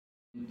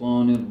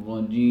الشيطان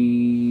الرجيم.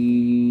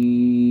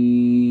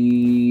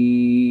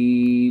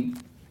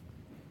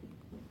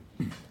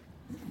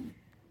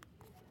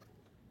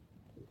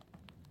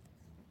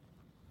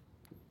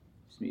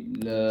 بسم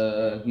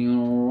الله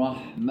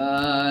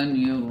الرحمن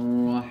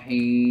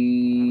الرحيم.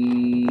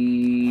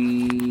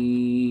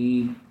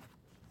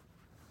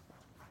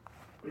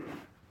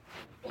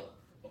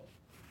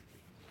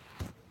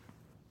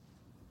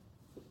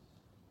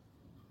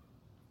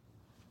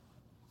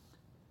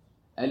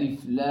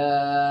 ألف لام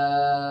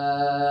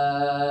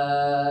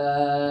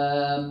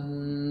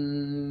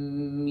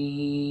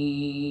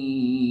ميم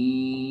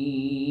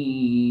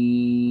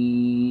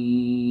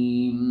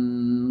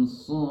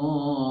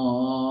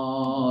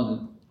صاد.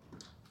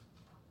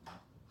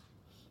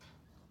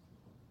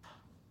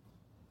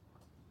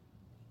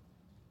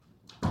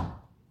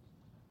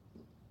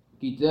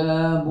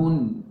 كتاب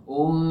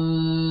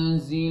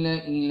أنزل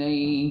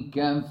إليك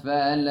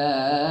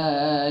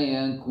فلا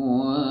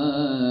يكن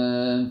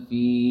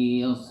في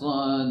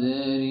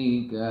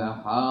صدرك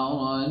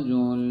حرج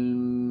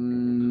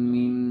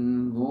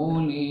منه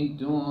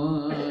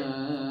لتنذر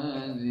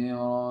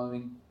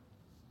به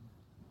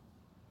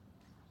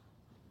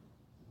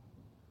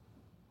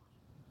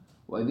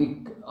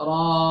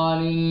وذكرى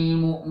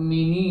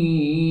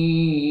للمؤمنين.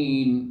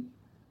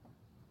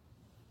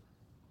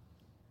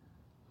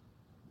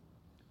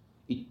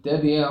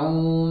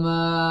 اتبعوا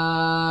ما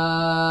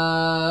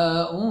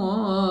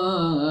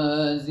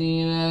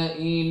أنزل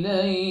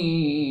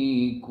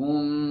إليكم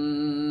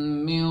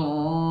من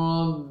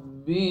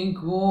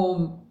ربكم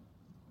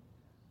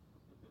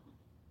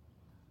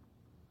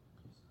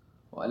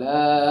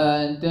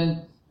ولا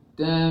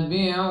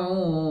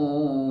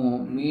تتبعوا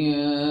من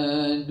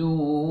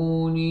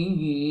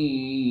دونه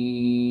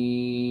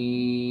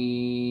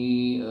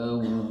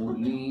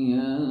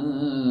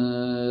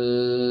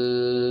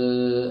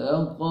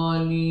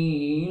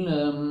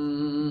قليلا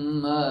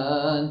ما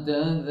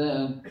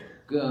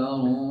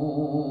تذكرون.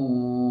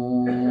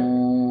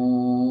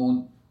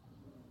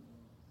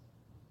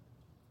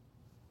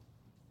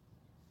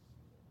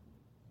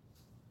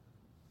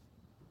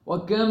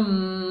 وكم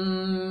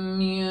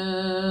من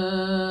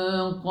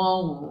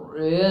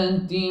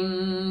قرية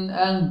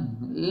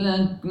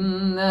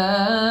أهلكناها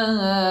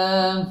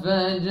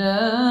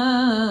فجاءها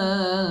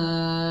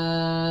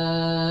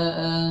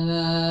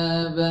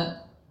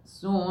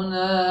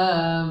بأسنا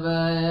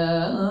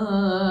بياتا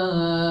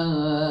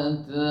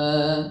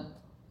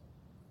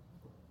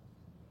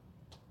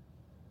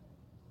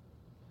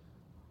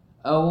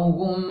أو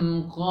هم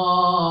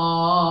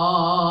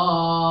قائلون.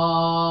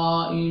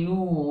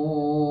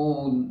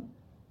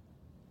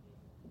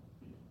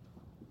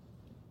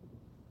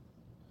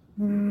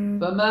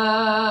 فما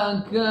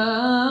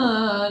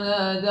كان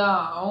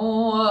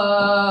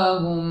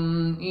دعواهم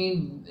إذ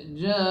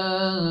جاءهم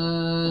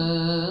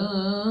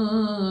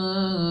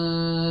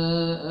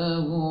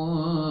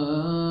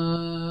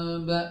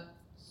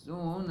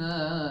بأسنا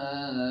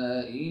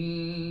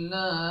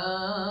إلا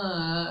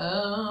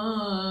أن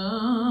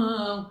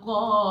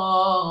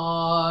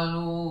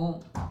قالوا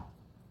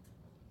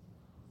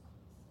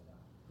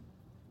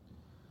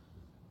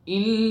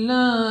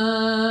إنا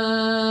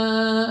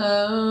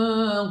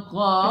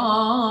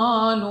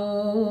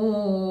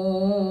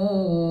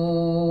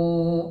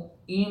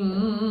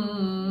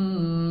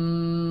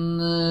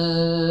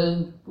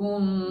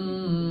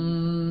كنا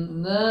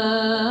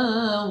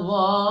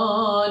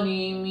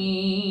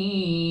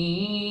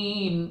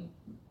ظالمين.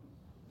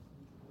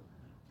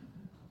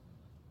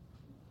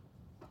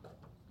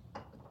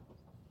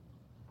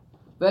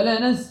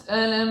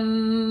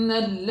 فلنسألن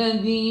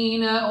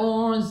الذين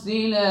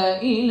أرسل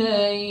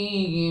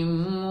إليهم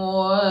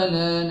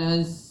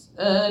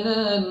ولنسألن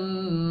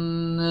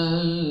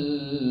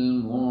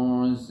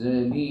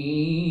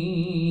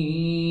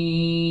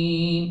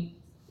المرسلين.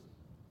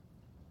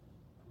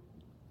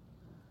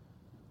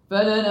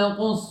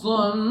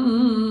 فلنقصن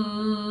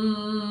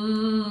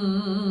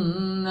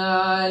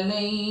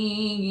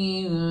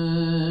عليهم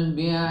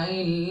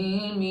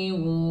بعلم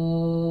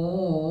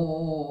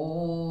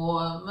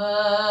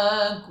وما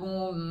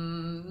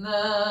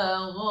كنا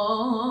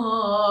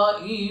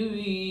غائبين.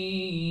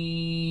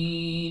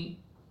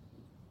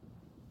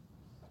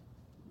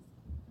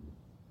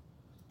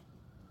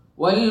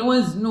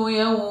 والوزن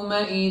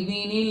يومئذ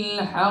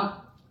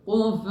الحق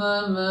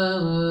فمن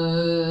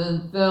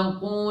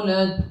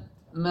ثقلت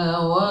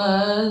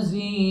موازينه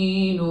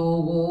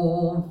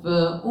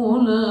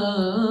فأولئك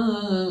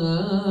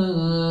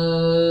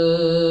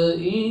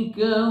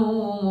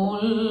هم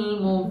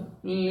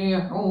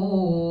المفلحون.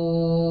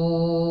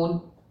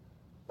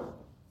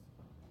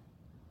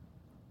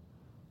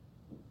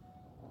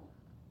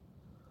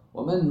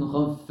 ومن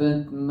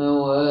خفت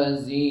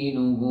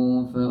موازينه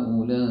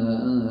فأولئك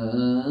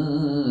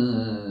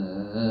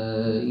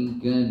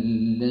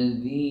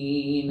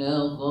الذين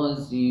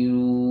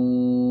خسروا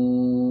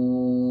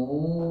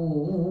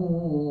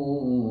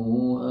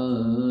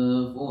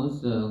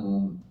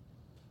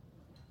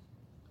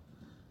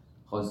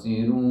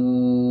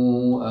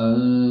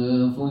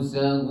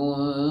أنفسهم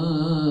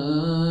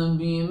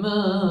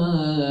بما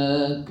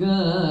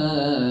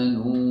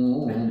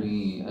كانوا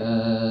بآياتنا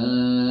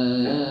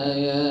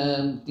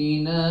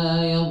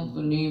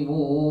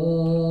يظلمون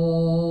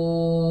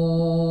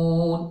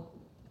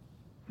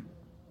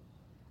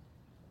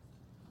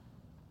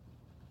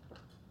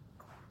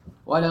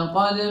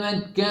ولقد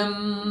مكناكم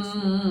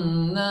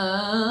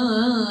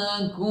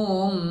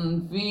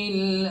في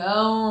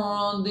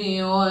الأرض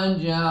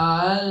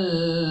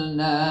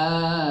وجعلنا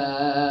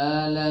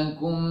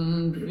لكم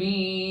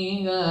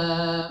فيها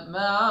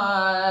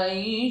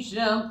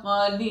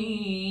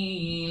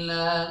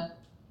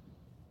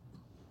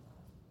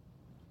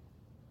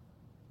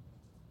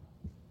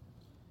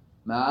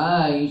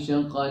معايش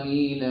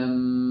قليلا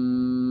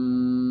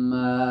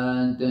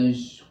ما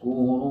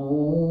تشكرون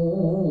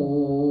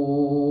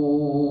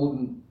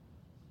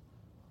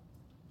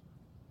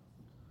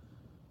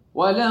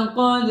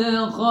ولقد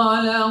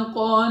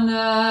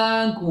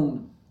خلقناكم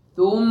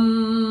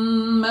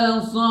ثم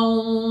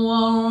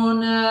صورناكم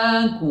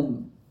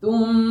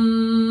ثم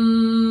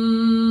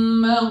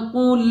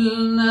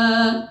قلنا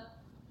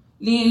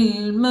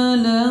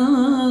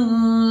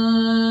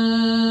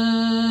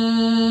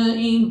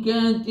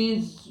للملائكة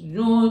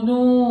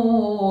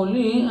اسجدوا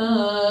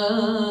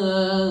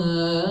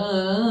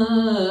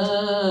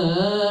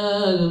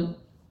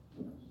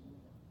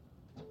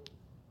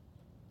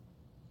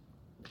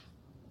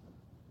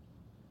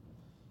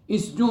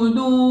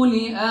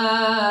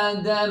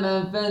لآدم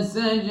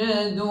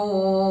فسجدوا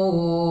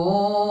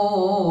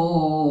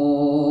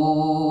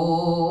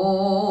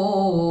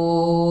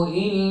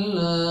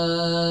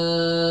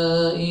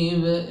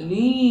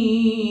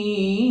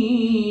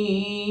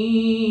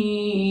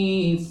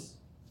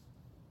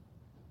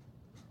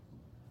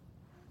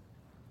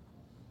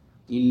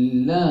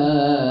إلا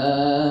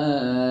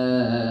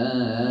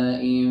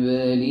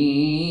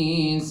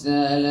إبليس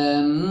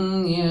لم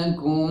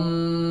يكن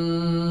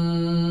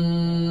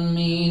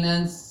من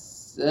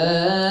الساجدين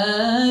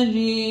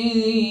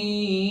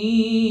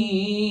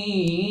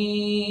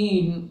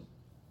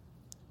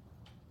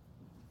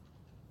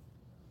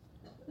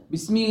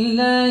بسم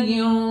الله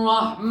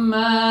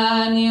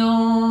الرحمن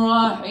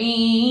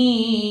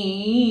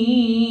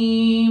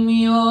الرحيم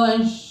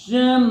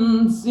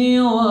والشمس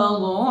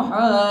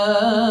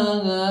وضحاها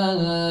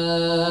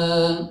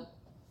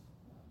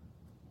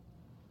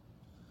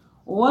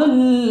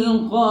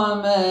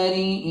والقمر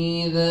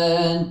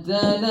إذا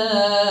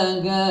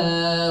تلاها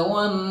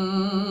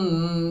والنهار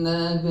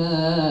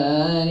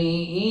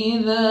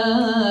إذا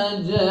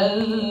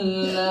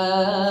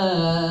جلاها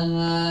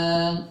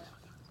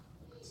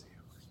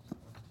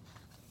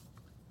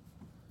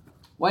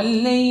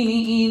والليل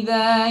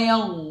إذا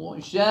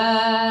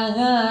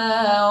يغشاها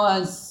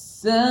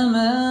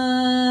والسماء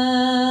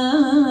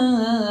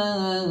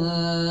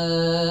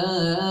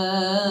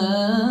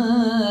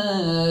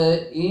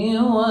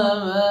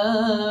وما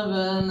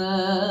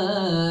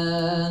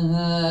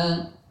بناها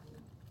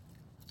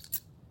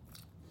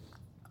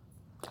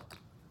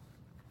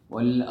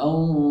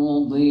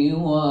والأرض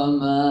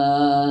وما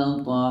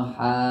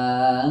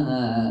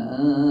طحاها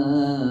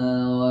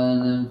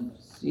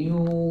ونفس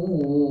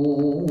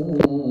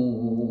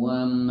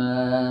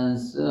وما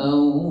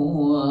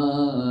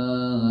سواها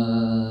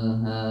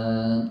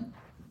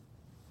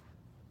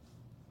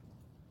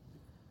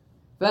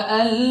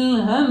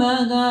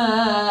فألهمها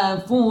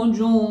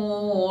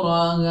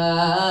فجورها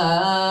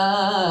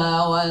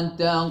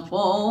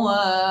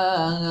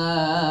وتقواها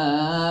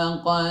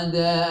قد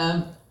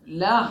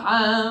أفلح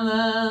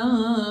من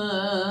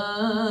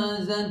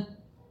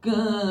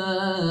زكاها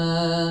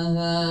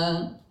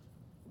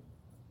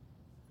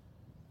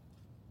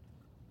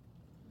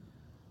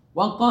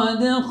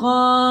وقد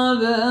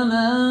خاب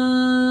من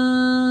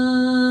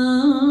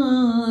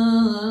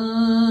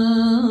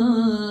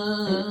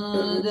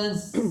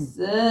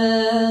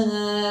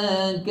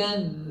دساها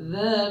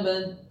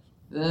كذبت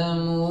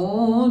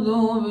ثمود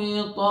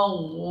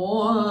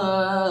بطغواها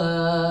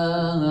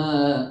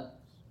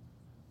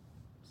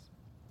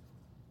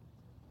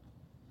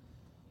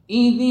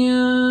إذ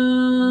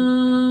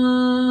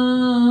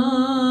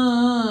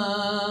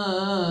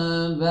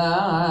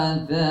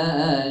انبعث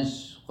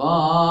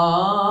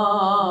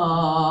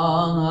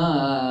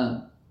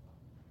أشقاها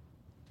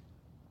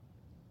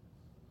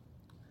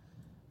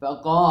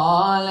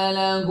فقال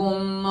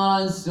لهم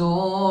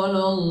رسول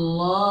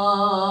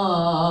الله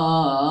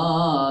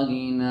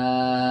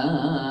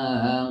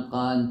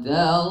ناقة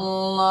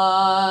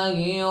الله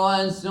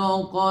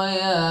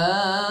وسقياها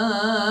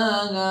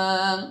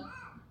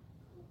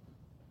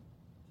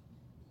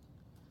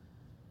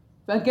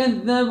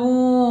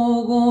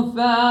فكذبوه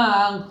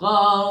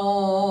فعقروها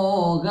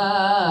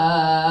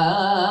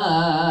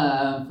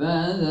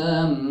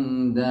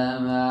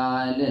فدمدم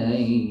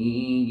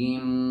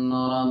عليهم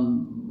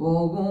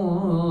ربهم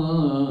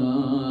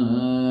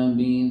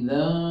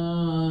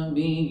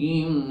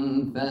بذنبهم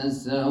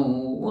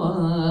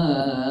فسواها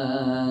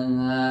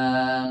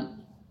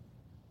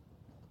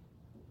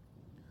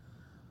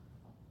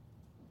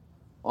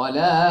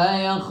ولا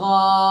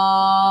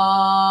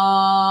يخاف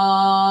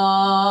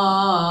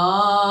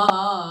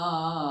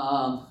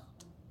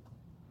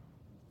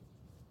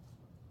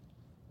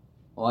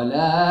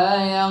ولا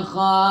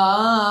يخاف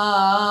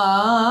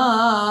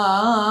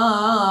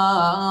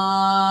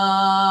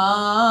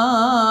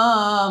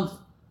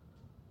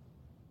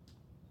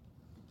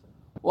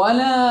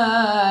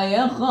ولا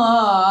يخاف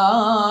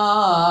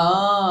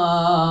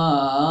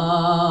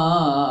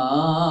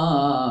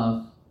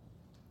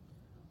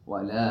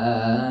ولا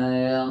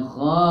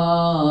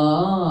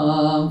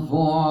يخاف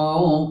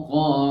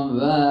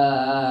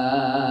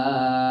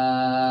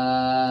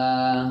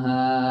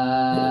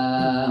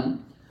عقباها.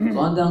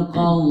 صدق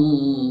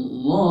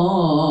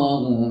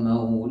الله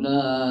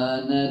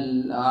مولانا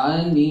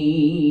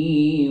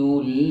العلي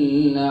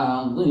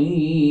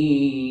العظيم.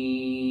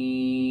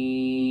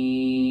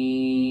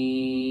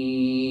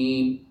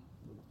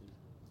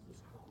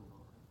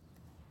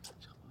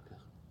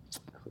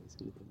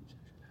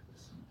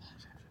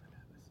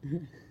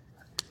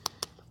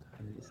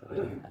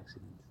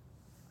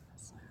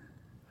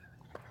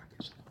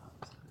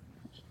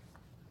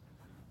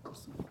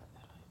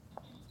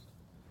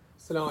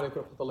 السلام عليكم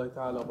ورحمة الله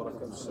تعالى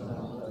وبركاته.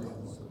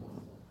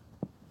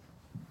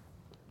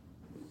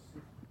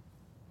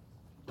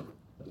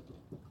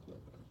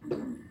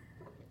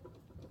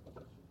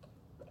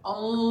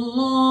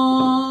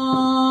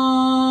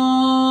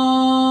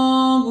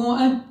 الله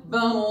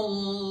أكبر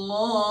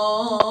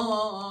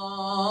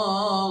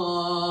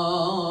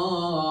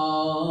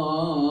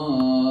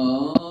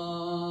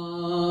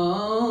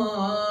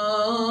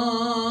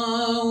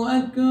الله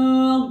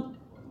أكبر.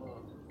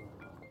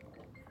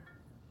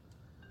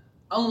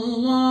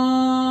 الله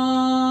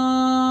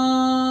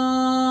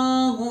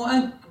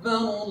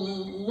أكبر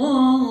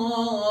الله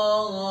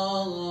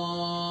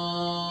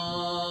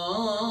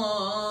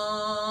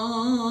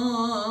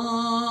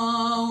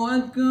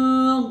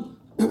أكبر.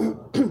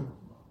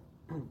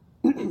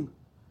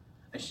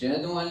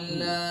 أشهد أن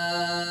لا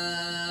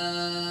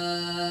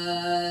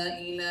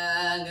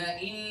إله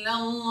إلا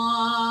الله.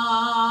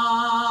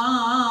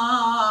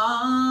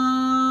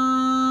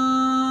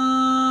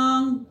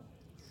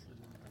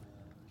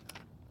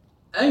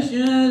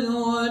 أشهد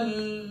أن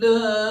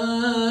لا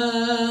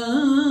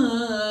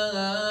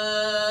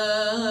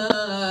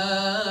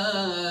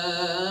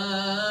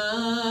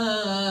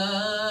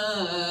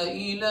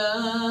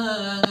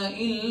إله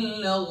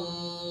إلا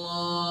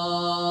الله.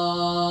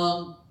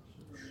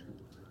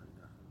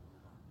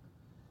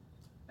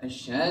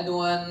 أشهد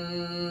أن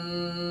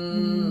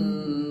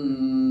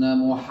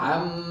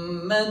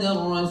محمد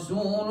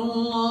رسول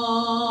الله.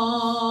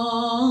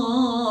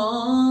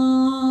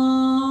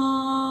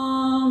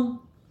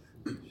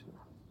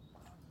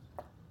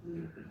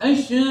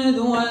 أشهد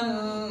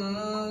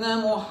أن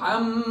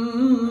محمد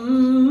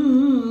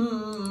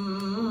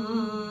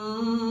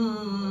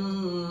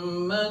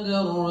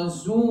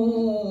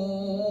رسول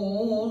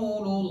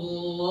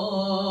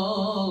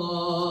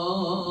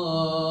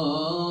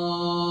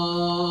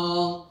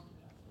الله.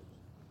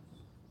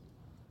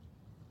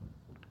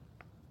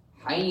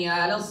 حي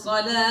على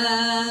الصلاة.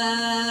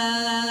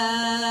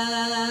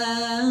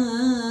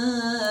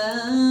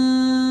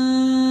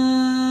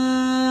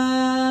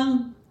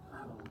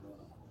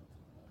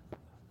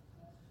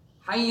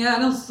 حي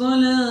على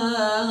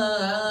الصلاة.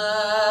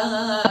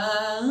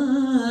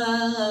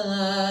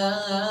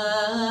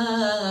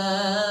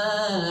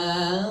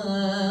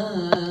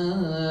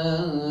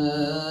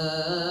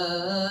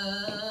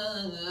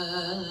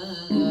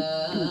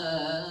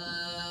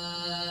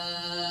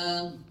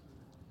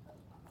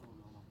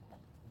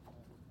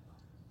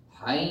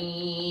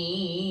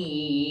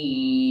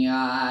 حي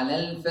على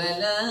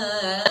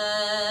الفلاح.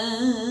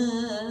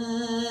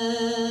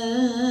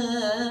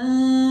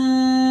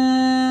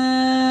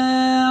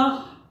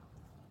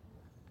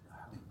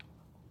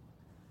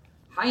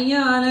 حي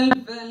على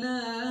الفلاح.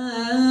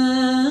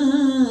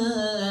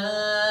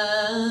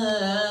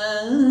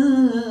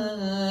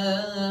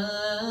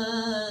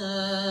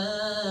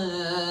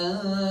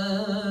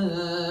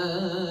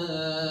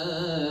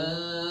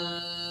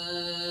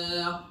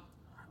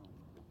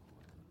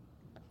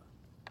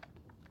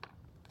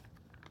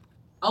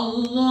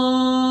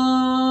 الله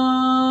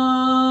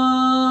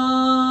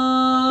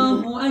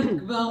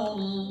أكبر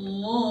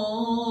الله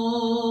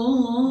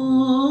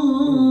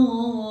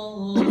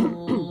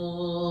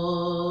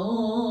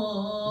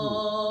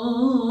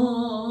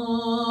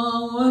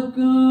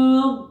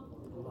أكبر.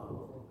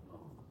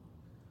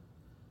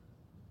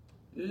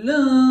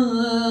 لا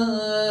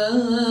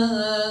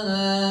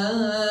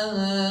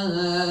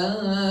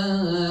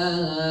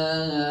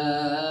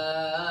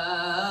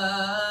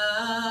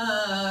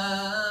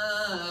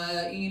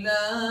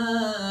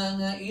إله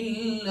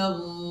إلا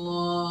الله.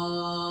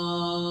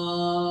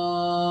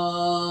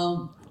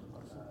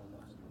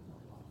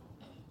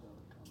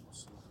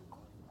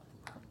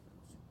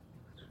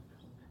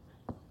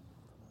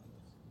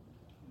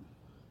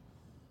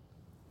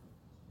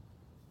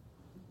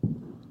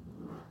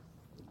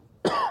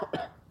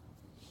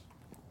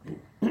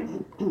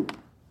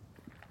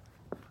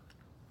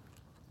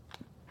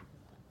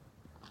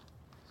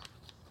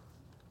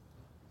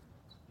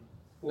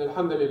 إن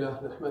الحمد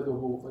لله نحمده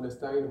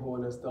ونستعينه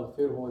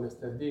ونستغفره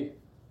ونستهديه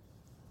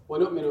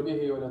ونؤمن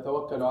به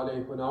ونتوكل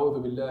عليه ونعوذ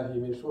بالله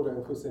من شرور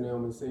أنفسنا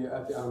ومن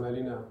سيئات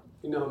أعمالنا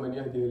إنه من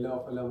يهده الله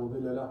فلا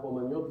مضل له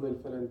ومن يضلل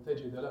فلن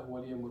تجد له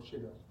وليا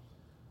مرشدا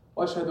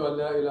وأشهد أن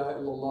لا إله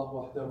إلا الله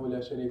وحده لا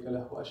شريك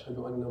له وأشهد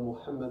أن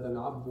محمدا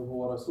عبده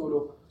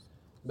ورسوله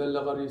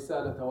بلغ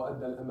الرسالة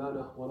وأدى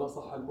الأمانة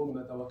ونصح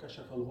الأمة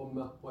وكشف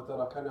الغمة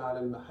وتركنا على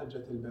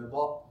المحجة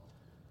البيضاء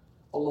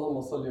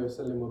اللهم صل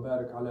وسلم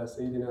وبارك على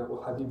سيدنا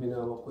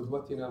وحبيبنا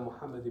وقدوتنا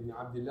محمد بن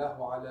عبد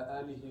الله وعلى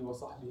آله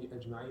وصحبه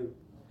أجمعين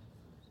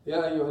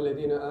يا أيها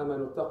الذين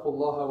آمنوا اتقوا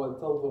الله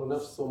ولتنظر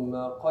نفس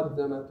ما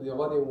قدمت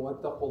لغد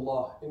واتقوا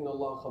الله إن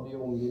الله خبير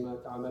بما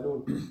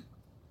تعملون.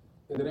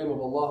 In the name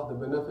of Allah,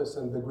 the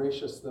Beneficent, the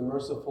Gracious, the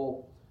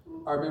Merciful,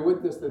 I bear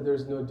witness that there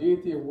is no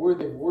deity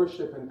worthy of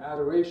worship and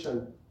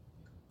adoration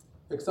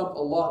except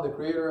Allah, the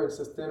Creator and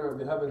Sustainer of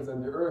the heavens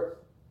and the earth.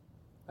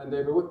 And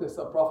I bear witness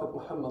that Prophet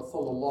Muhammad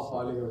sallallahu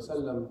alaihi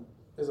wasallam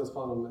is His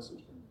final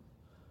messenger.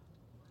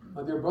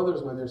 My dear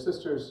brothers, my dear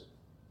sisters,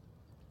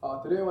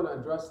 today I want to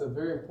address a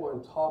very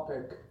important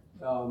topic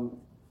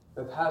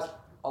that has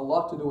a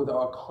lot to do with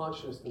our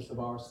consciousness of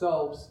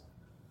ourselves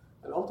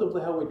and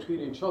ultimately how we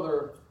treat each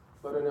other,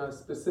 but in a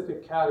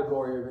specific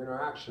category of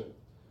interaction.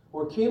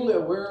 We're keenly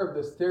aware of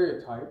the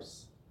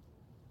stereotypes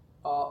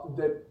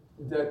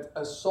that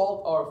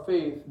assault our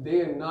faith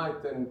day and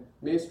night in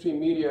mainstream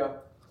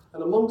media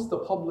and amongst the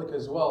public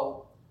as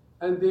well,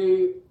 and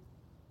they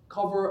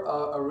cover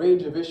a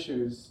range of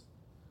issues.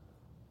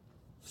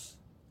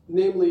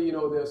 Namely,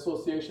 the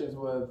associations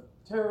with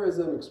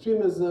terrorism,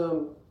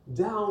 extremism,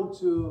 down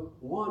to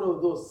one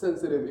of those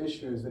sensitive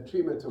issues, the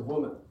treatment of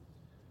women.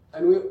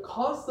 And we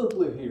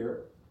constantly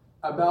hear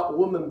about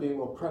women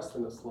being oppressed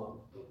in Islam,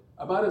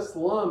 about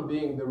Islam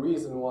being the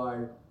reason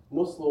why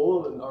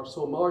Muslim women are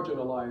so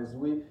marginalized.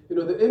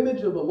 The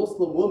image of a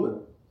Muslim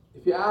woman,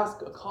 if you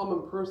ask a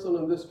common person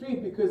on the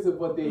street because of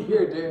what they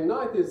hear day and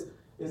night, is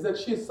that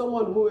she's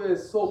someone who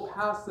is so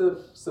passive,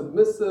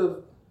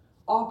 submissive,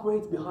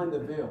 operates behind a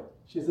veil.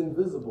 She's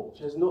invisible.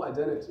 She has no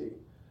identity.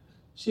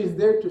 She's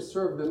there to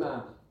serve the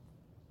man,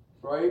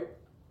 right?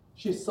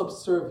 She's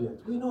subservient.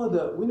 We know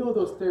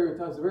those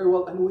stereotypes very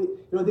well,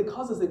 and they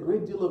cause us a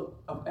great deal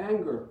of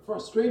anger,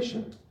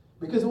 frustration,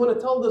 because we want to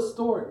tell the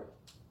story,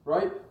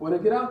 right? We want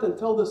to get out and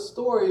tell the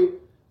story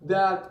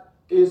that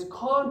is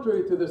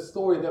contrary to the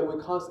story that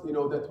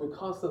we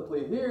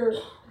constantly hear,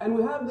 and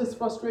we have this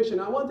frustration.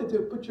 I wanted to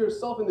put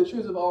yourself in the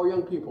shoes of our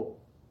young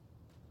people.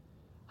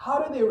 How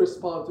do they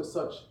respond to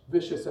such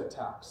vicious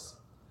attacks?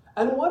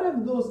 And what if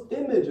those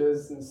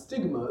images and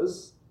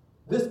stigmas,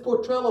 this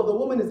portrayal of the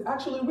woman is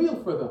actually real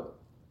for them?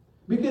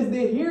 Because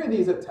they hear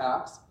these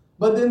attacks,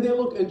 but then they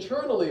look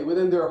internally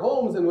within their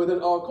homes and within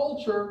our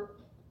culture,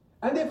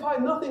 and they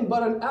find nothing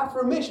but an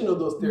affirmation of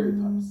those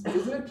stereotypes.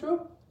 Isn't it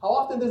true? How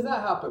often does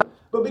that happen?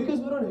 But because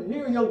we don't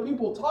hear young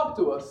people talk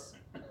to us,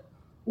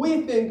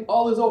 we think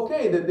all is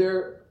okay, that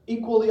they're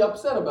equally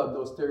upset about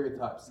those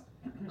stereotypes.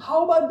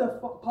 How about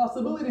the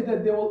possibility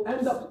that they will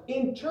end up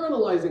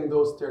internalizing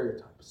those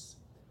stereotypes?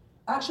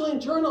 Actually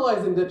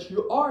internalizing that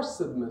you are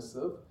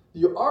submissive,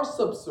 you are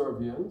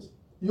subservient,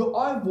 you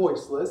are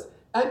voiceless,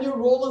 and your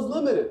role is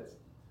limited.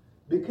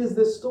 Because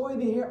the story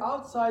they hear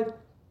outside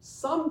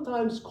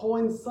sometimes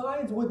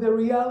coincides with the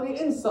reality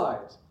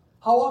inside.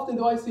 How often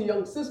do I see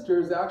young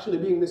sisters actually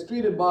being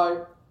mistreated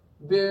by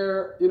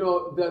their,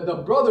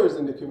 the brothers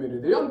in the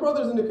community, the young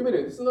brothers in the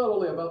community? This is not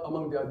only about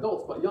among the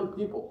adults, but young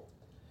people.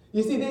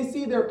 You see, they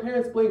see their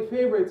parents playing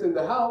favorites in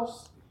the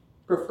house,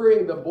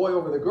 preferring the boy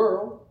over the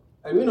girl.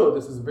 And we know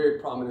this is very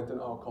prominent in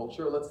our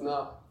culture. Let's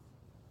not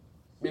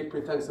make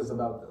pretenses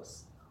about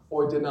this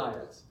or deny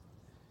it.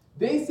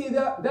 They see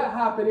that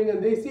happening,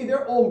 and they see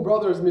their own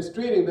brothers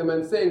mistreating them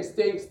and saying,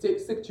 stick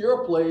to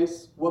your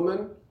place,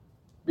 woman,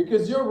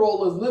 because your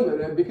role is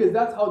limited, because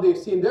that's how they've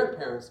seen their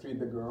parents treat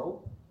the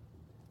girl.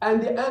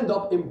 And they end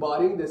up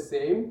embodying the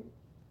same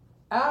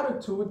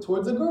attitude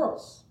towards the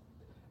girls.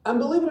 And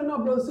believe it or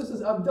not, brothers and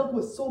sisters, I've dealt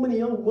with so many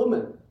young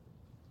women,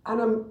 and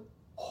I'm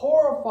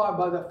horrified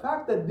by the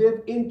fact that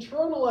they've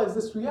internalized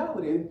this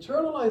reality,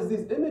 internalized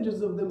these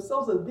images of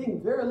themselves as being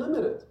very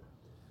limited.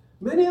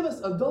 Many of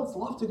us adults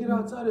love to get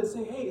outside and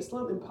say, hey,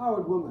 Islam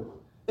empowered women.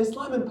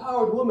 Islam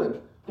empowered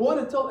women. We want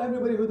to tell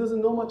everybody who doesn't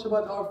know much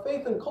about our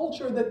faith and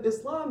culture that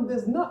Islam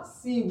does not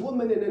see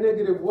women in a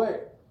negative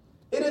way.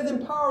 It has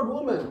empowered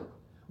women.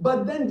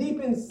 But then deep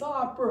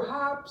inside,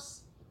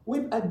 perhaps,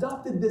 we've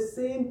adopted the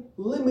same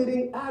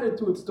limiting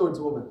attitudes towards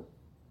women.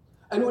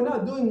 And we're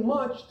not doing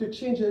much to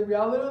change the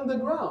reality on the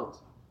ground.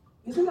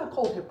 Isn't that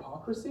called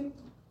hypocrisy?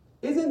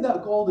 Isn't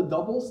that called a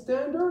double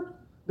standard?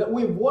 That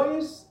we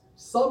voice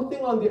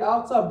something on the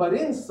outside, but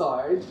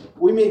inside,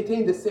 we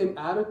maintain the same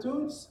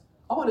attitudes?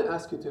 I want to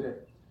ask you today,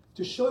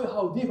 to show you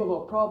how deep of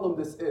a problem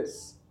this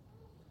is,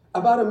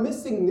 about a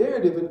missing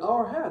narrative in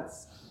our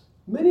heads.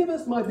 Many of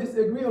us might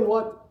disagree on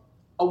what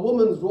a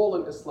woman's role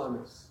in Islam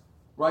is,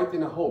 right,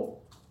 in a home.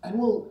 And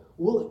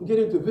we'll get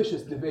into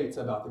vicious debates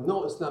about it.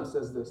 No, Islam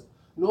says this.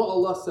 No,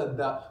 Allah said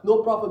that.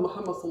 No, Prophet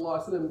Muhammad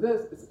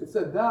this, it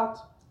said that.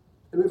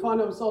 And we find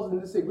ourselves in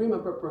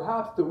disagreement, but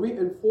perhaps to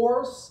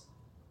reinforce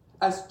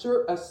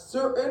a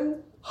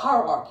certain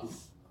hierarchy,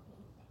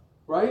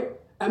 right?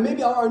 And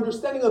maybe our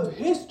understanding of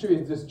history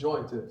is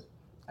disjointed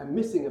and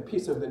missing a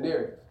piece of the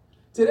narrative.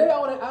 Today I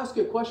want to ask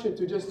you a question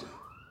to just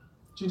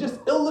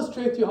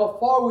illustrate to you how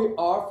far we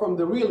are from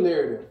the real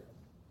narrative.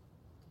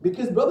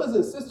 Because brothers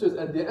and sisters,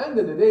 at the end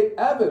of the day,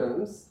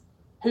 evidence,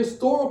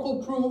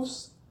 historical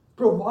proofs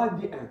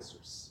provide the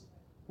answers.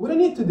 We don't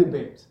need to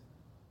debate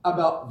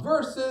about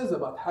verses,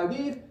 about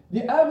hadith.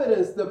 The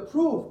evidence, the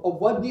proof of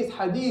what these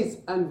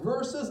hadiths and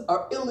verses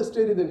are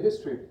illustrated in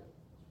history.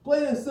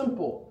 Plain and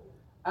simple.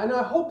 And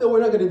I hope that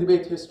we're not going to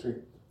debate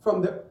history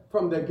from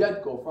the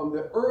get-go, from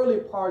the early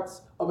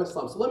parts of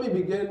Islam. So let me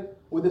begin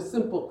with a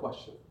simple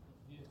question.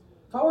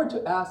 If I were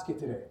to ask you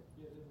today,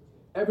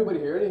 everybody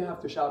here, you don't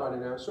have to shout out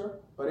an answer,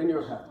 but in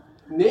your head,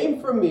 name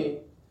for me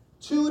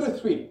 2 to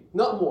 3,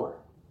 not more,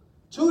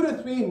 2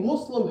 to 3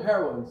 Muslim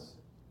heroines,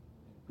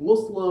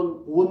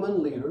 Muslim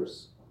women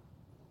leaders,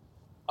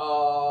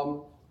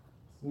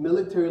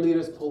 military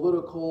leaders,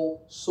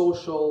 political,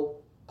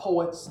 social,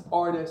 poets,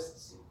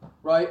 artists,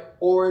 right?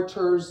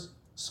 Orators,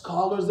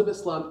 scholars of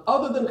Islam,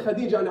 other than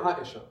Khadija and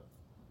Aisha,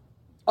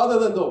 other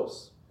than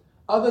those.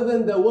 Other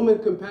than the women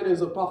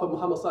companions of Prophet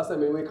Muhammad Sallallahu Alaihi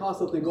Wasallam, we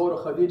constantly go to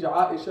Khadija,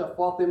 Aisha,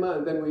 Fatima,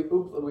 and then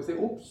we say,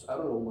 oops, I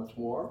don't know much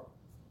more.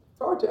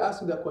 If I were to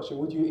ask you that question,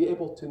 would you be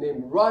able to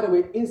name right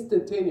away,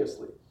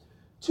 instantaneously,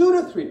 2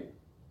 to 3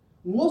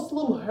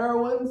 Muslim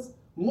heroines,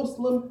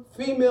 Muslim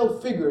female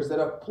figures that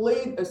have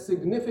played a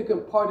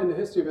significant part in the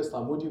history of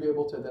Islam? Would you be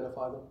able to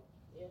identify them?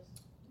 Yes.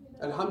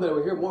 Alhamdulillah,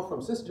 we hear more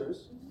from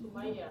sisters.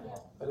 Sumayya.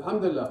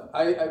 Alhamdulillah.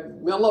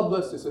 May Allah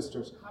bless you,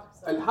 sisters.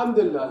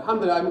 Alhamdulillah,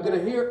 alhamdulillah. I'm going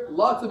to hear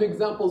lots of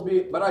examples,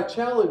 but I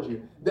challenge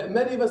you that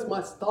many of us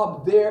must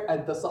stop there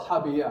at the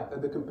Sahabiyat,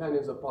 at the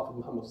companions of Prophet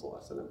Muhammad Sallallahu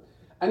Alaihi Wasallam.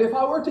 And if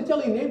I were to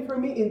tell you, name for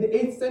me in the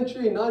 8th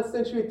century, 9th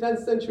century,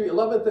 10th century,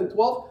 11th and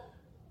 12th,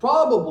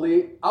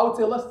 probably, I would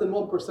say less than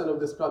 1% of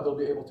this crowd will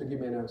be able to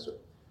give me an answer.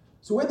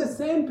 So we're the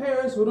same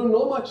parents who don't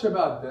know much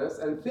about this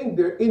and think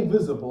they're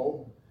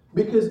invisible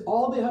because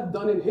all they have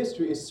done in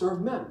history is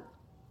serve men.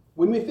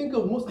 When we think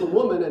of Muslim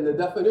woman and the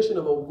definition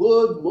of a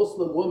good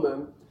Muslim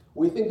woman,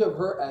 we think of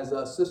her as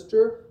a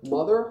sister,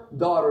 mother,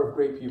 daughter of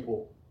great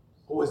people,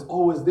 who is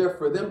always there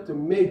for them to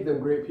make them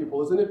great people.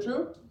 Isn't it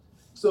true?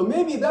 So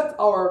maybe that's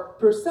our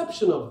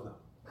perception of them.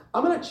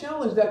 I'm going to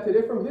challenge that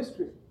today from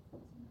history.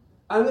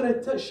 I'm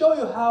going to show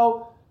you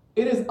how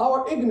it is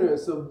our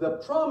ignorance of the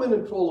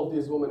prominent role of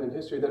these women in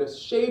history that has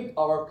shaped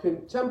our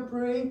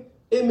contemporary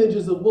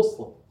images of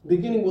Muslim,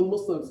 beginning with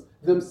Muslims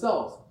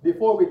themselves,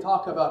 before we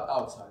talk about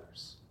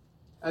outsiders.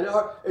 And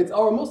it's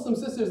our Muslim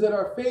sisters that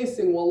are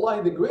facing,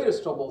 wallahi, the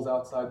greatest troubles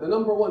outside. The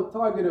number one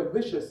target of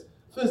vicious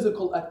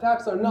physical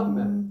attacks are not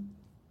men,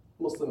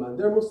 Muslim men.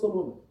 They're Muslim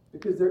women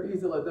because they're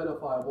easily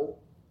identifiable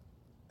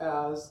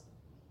as,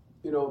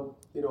 to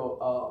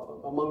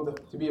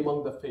be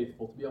among the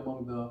faithful, to be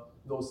among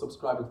those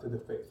subscribing to the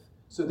faith.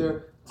 So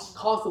they're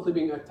constantly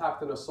being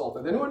attacked and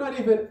assaulted. And we're not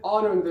even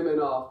honoring them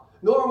enough,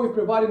 nor are we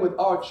providing with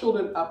our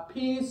children a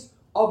piece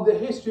of the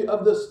history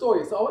of the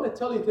story. So I want to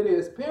tell you today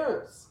as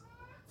parents,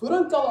 if we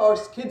don't tell our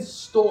kids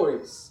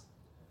stories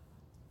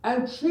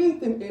and treat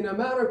them in a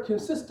manner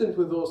consistent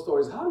with those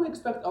stories, how do we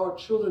expect our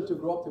children to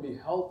grow up to be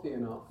healthy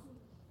enough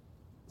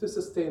to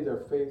sustain their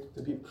faith,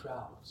 to be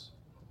proud?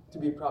 To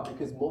be proud,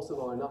 because most of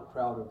them are not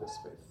proud of this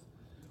faith,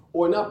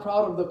 or not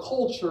proud of the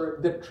culture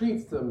that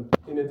treats them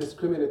in a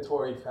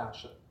discriminatory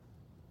fashion.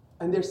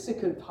 And they're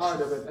sick and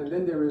tired of it, and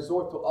then they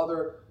resort to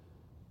other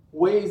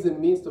ways and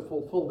means to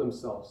fulfill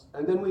themselves.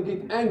 And then we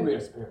get angry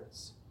as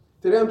parents.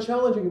 Today I'm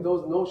challenging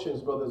those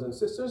notions, brothers and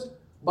sisters,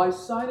 by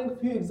citing a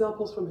few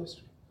examples from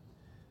history.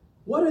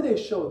 What do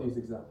they show, these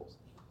examples?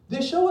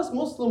 They show us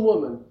Muslim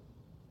women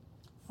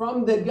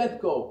from the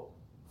get-go,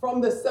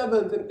 from the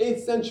 7th and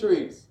 8th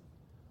centuries,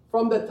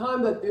 from the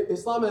time that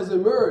Islam has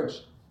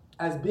emerged,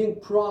 as being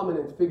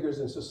prominent figures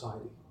in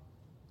society.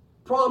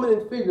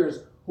 Prominent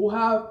figures who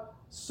have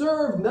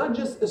served not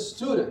just as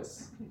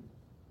students,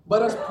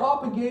 but as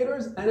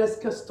propagators and as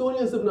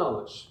custodians of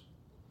knowledge.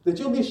 That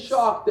you'll be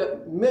shocked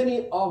that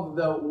many of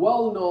the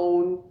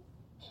well-known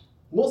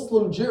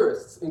Muslim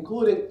jurists,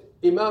 including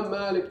Imam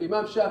Malik,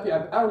 Imam Shafi,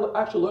 have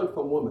actually learned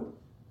from women.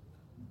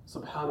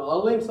 SubhanAllah.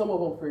 I'll name some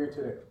of them for you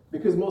today,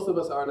 because most of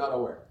us are not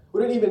aware.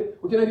 We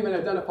cannot even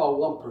identify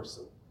one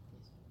person,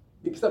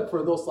 except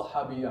for those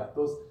Sahabiyat,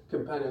 those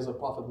companions of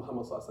Prophet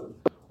Muhammad Sallallahu Alaihi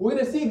Wasallam. We're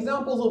going to see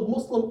examples of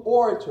Muslim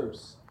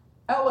orators,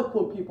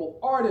 eloquent people,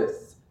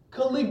 artists,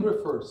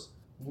 calligraphers,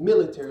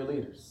 military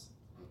leaders.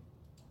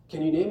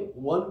 Can you name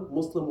one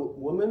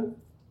Muslim woman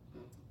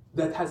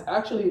that has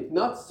actually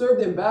not served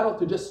in battle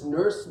to just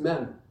nurse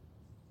men,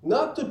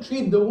 not to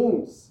treat the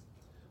wounds,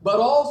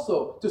 but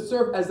also to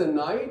serve as a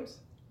knight,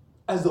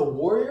 as a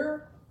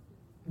warrior?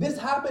 This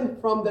happened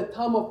from the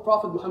time of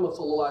Prophet Muhammad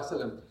Sallallahu Alaihi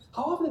Wasallam.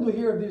 How often do we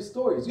hear of these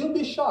stories? You'll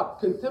be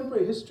shocked.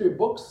 Contemporary history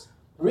books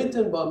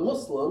written by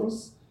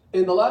Muslims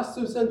in the last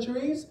 2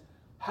 centuries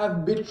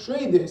have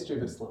betrayed the history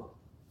of Islam.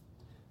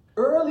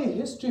 Early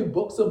history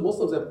books of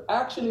Muslims have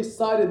actually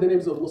cited the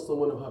names of Muslim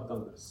women who have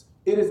done this.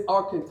 It is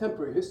our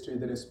contemporary history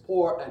that is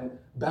poor and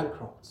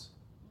bankrupt.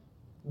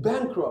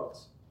 Bankrupt.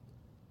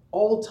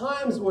 All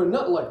times we're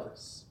not like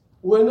this.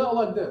 We're not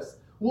like this.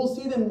 We'll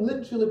see them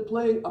literally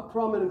playing a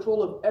prominent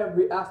role of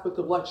every aspect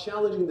of life,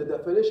 challenging the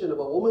definition of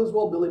a woman's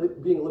role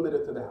being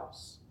limited to the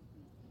house,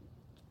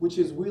 which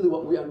is really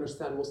what we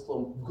understand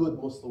good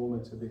Muslim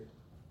women to be.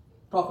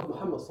 Prophet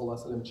Muhammad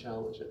ﷺ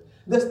challenged it.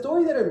 The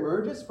story that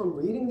emerges from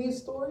reading these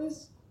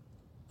stories,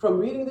 from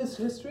reading this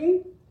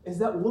history, is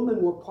that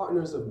women were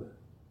partners of men,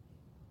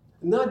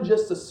 not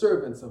just the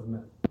servants of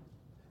men.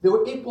 They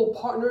were equal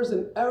partners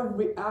in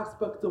every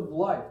aspect of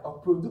life,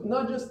 of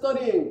not just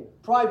studying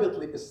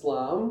privately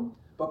Islam,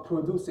 but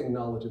producing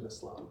knowledge of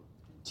Islam.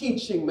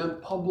 Teaching men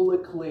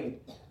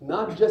publicly,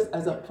 not just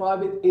as a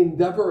private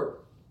endeavor.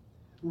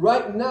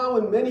 Right now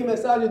in many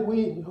masajid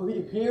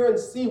we hear and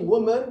see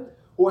women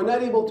who are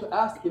not able to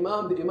ask the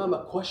Imam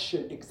a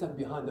question except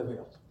behind the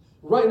veil.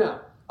 Right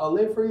now, I'll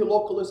name for you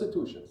local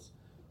institutions,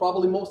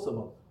 probably most of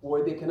them,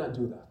 where they cannot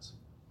do that.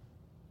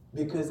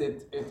 Because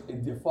it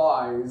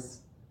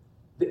defies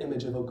the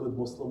image of a good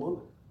Muslim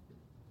woman.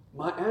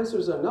 My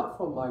answers are not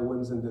from my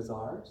whims and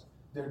desires.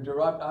 They're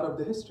derived out of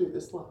the history of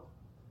Islam.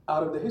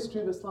 Out of the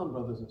history of Islam,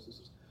 brothers and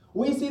sisters.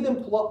 We see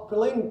them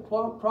playing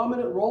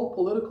prominent role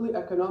politically,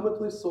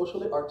 economically,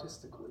 socially,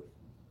 artistically.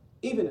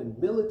 Even in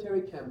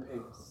military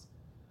campaigns.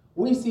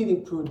 We see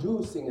them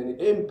producing an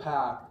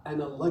impact and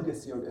a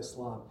legacy on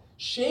Islam.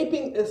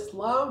 Shaping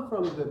Islam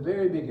from the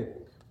very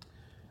beginning.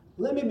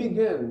 Let me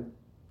begin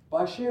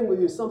by sharing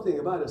with you something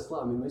about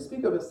Islam. When we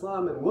speak of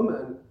Islam and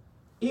women,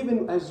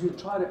 even as you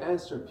try to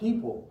answer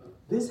people,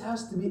 this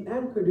has to be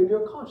anchored in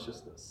your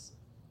consciousness.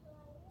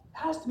 It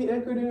has to be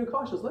anchored in your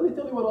consciousness. Let me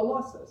tell you what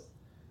Allah says.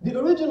 The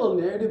original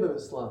narrative of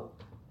Islam,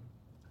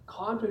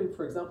 contrary,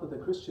 for example, to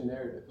the Christian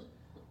narrative,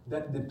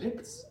 that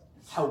depicts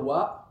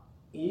Hawa,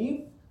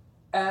 Eve,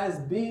 as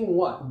being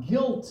what?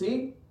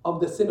 Guilty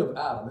of the sin of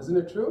Adam. Isn't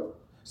it true?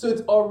 So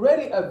it's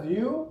already a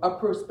view, a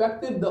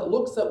perspective that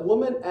looks at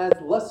woman as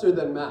lesser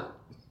than man.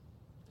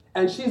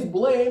 And she's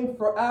blamed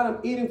for Adam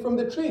eating from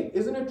the tree.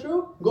 Isn't it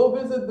true? Go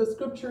visit the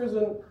scriptures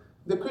and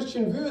the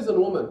Christian views on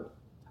woman.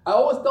 I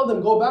always tell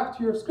them, go back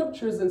to your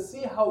scriptures and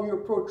see how you're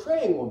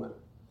portraying woman.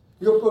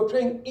 You're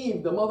portraying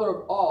Eve, the mother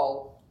of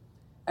all,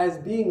 as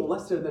being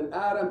lesser than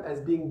Adam, as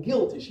being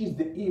guilty. She's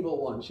the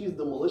evil one. She's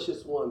the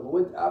malicious one who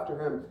went after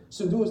him,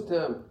 seduced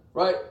him,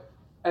 right?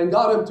 And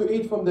got him to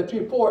eat from the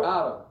tree. Poor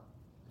Adam.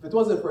 If it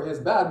wasn't for his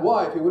bad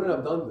wife, he wouldn't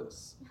have done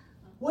this.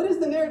 What is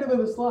the narrative of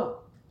Islam?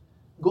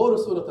 Go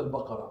to Surah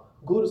Al-Baqarah.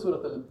 Go to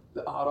Surah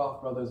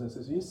Al-A'raf, brothers and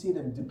sisters. You see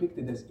them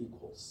depicted as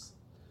equals.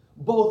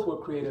 Both were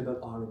created in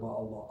honor by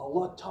Allah.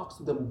 Allah talks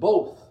to them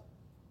both.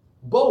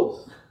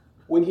 Both.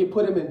 When He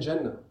put them in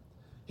Jannah.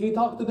 He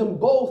talked to them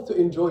both to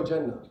enjoy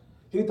Jannah.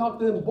 He talked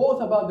to them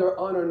both about their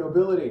honor and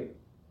nobility.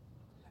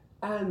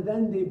 And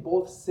then they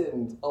both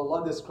sinned.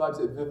 Allah describes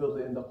it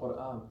vividly in the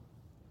Quran.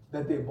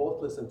 That they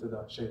both listened to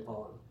the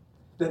shaitan.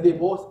 That they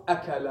both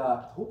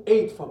akalat, who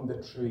ate from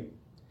the tree.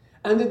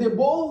 And that they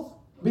both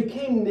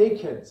became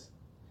naked.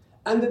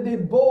 And that they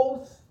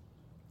both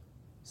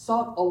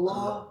sought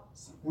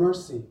Allah's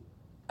mercy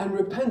and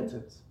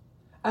repented.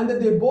 And that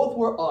they both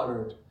were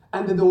honored.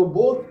 And that they were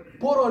both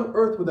put on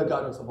earth with the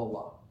guidance of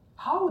Allah.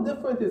 How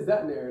different is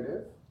that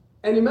narrative?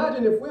 And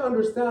imagine if we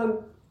understand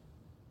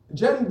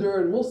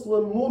gender and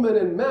Muslim woman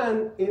and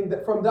man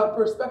from that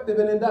perspective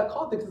and in that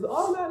context, it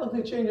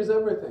automatically changes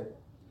everything.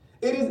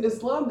 It is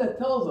Islam that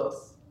tells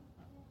us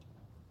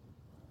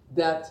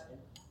that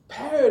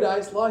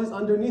paradise lies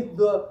underneath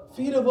the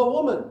feet of a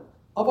woman,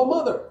 of a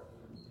mother.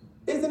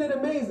 Isn't it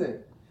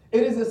amazing?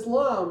 It is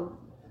Islam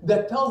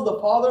that tells the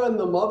father and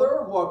the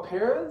mother who are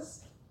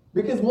parents,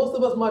 because most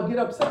of us might get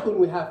upset when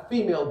we have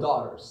female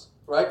daughters,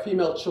 right?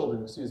 Female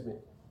children, excuse me.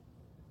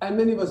 And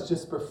many of us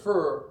just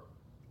prefer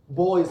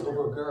boys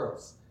over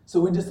girls. So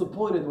we're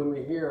disappointed when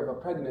we hear of a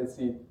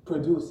pregnancy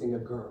producing a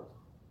girl.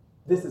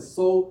 This is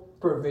so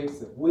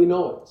pervasive. We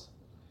know it.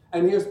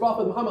 And here's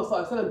Prophet Muhammad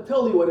ﷺ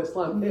tell you what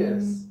Islam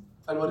is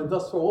and what it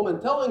does for a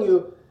woman, telling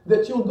you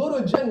that you'll go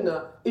to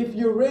Jannah if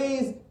you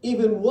raise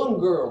even one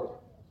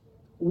girl.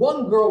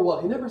 One girl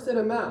well. He never said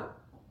a man.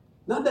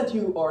 Not that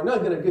you are not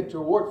going to get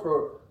your reward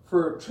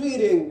for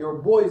treating your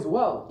boys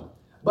well.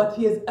 But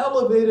he has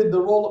elevated the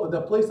role of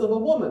the place of a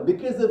woman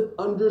because of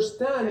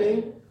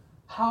understanding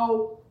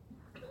how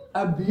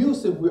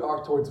abusive we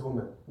are towards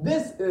women.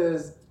 This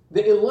is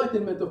the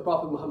enlightenment of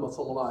Prophet Muhammad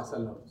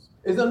ﷺ.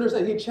 Is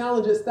understand he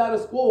challenges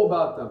status quo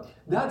about them.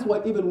 That's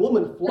why even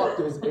women flocked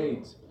to his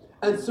aid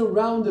and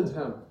surrounded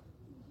him.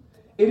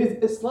 It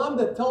is Islam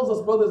that tells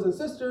us, brothers and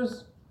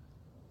sisters,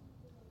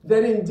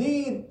 that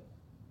indeed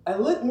a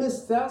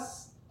litmus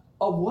test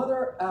of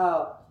whether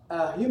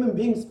a human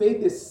being's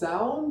faith is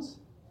sound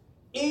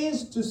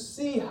is to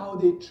see how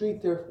they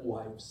treat their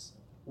wives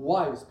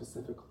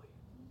specifically.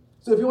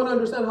 So if you want to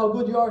understand how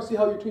good you are, see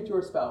how you treat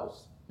your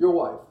spouse, your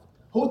wife.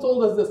 Who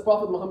told us this?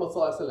 Prophet Muhammad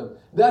ﷺ.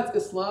 That's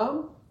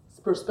Islam's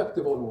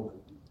perspective on women.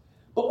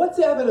 But what's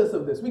the evidence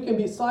of this? We can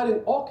be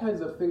citing all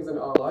kinds of things in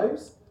our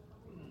lives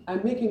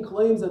and making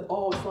claims that,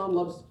 Islam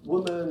loves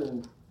women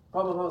and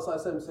Prophet Muhammad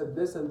ﷺ said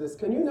this and this.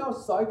 Can you now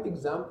cite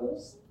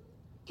examples?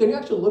 Can you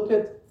actually look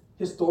at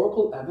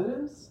historical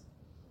evidence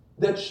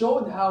that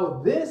showed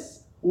how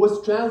this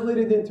was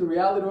translated into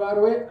reality right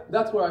away?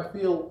 That's where I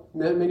feel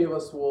many of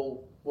us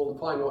will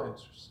find no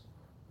answers.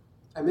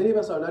 And many of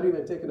us are not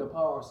even taking the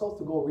power ourselves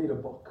to go read a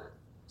book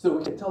so that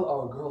we can tell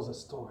our girls a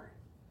story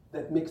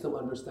that makes them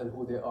understand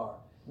who they are,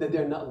 that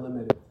they're not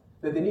limited,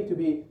 that they need to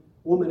be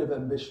women of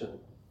ambition,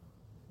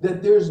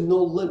 that there's no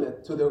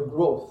limit to their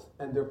growth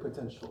and their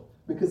potential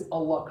because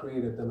Allah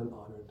created them and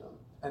honored them.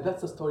 And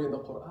that's the story in the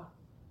Quran.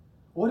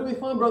 What do we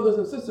find, brothers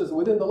and sisters,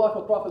 within the life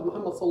of Prophet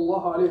Muhammad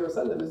sallallahu alaihi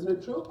wasallam? Isn't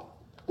it true?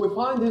 We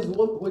find his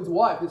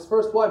wife, his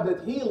first wife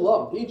that he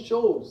loved, he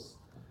chose.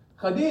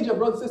 Khadija,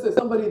 brothers and sisters,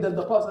 somebody that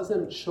the Prophet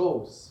ﷺ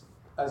chose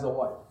as a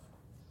wife.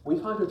 We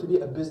find her to be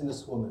a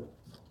businesswoman.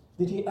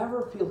 Did he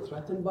ever feel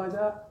threatened by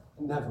that?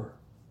 Never.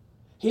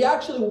 He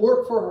actually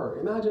worked for her.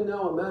 Imagine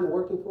now a man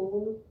working for a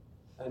woman,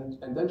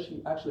 and then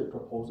she actually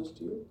proposes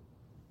to you.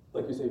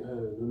 Like you say,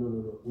 hey,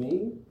 no.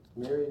 Me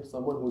marrying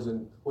someone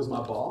who's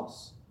my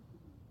boss?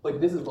 Like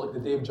this is like the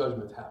day of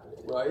judgment happening,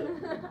 right?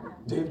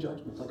 Day of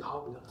judgment. Like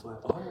how my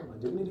honor, my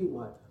dignity,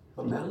 my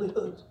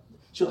manlyhood.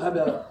 She'll have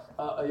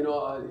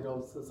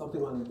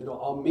something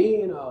on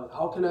me.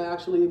 How can I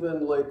actually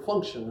even like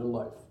function in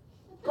life?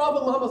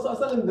 Prophet Muhammad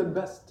ﷺ, the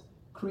best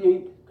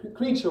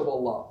creature of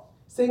Allah,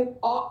 saying,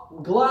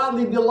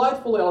 gladly,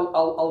 delightfully,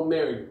 I'll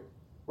marry you,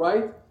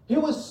 right? He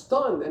was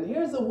stunned, and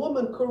here's a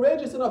woman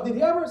courageous enough. Did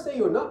he ever say,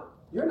 you're not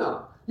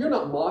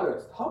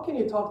modest? How can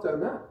you talk to a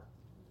man?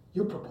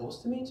 You propose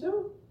to me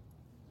too?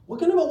 What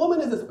kind of a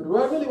woman is this? Do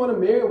I really want to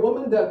marry a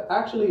woman that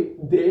actually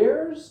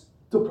dares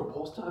to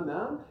propose to a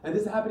man? And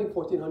this is happening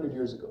 1400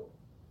 years ago.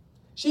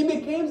 She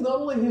becomes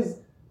not only his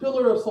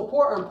pillar of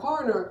support and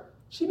partner,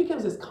 she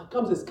becomes his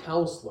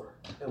counselor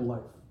in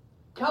life.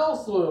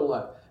 Counselor in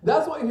life.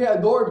 That's why he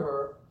adored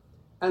her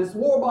and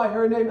swore by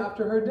her name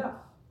after her death.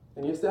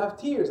 And used to have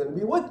tears and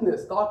be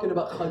witness talking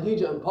about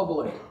Khadija in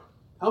public.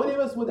 How many of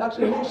us would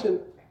actually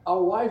mention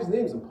our wives'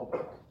 names in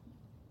public?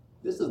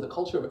 This is the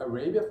culture of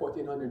Arabia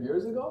 1400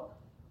 years ago.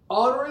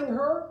 Honoring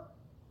her,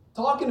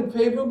 talking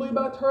favorably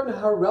about her and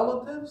her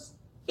relatives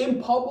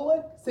in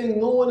public, saying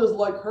no one is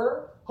like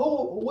her.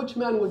 Which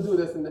man would do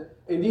this in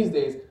these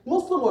days?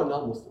 Muslim or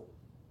non-Muslim?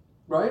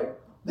 Right?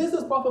 This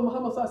is Prophet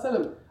Muhammad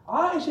ﷺ.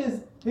 Aisha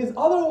is his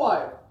other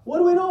wife. What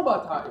do we know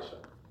about Aisha?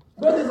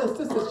 Brothers and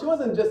sisters, she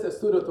wasn't just a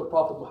student of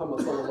Prophet Muhammad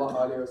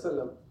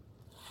ﷺ.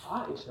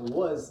 Aisha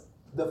was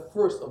the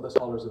first of the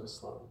scholars of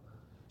Islam.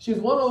 She's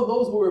one of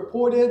those who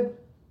reported,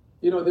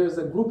 there's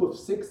a group of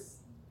six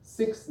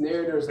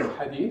narrators of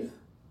hadith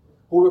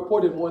who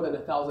reported more than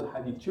 1,000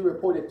 hadith. She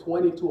reported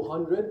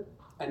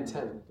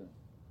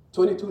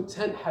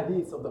 2,210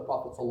 hadiths of the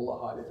Prophet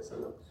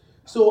ﷺ.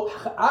 So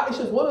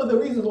Aisha is one of the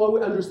reasons why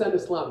we understand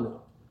Islam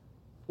now.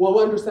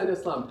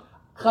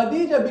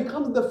 Khadija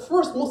becomes the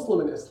first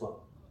Muslim in Islam.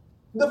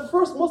 The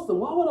first Muslim.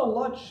 Why would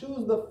Allah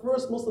choose the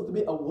first Muslim to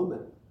be a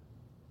woman?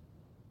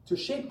 To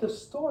shape the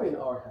story in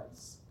our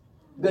heads.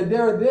 That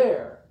they're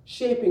there,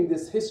 shaping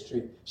this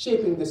history,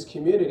 shaping this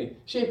community,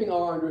 shaping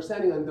our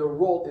understanding, and their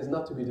role is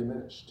not to be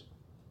diminished.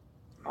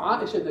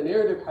 Aisha, the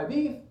narrative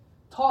hadith,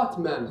 taught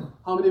men.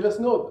 How many of us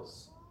know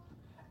this?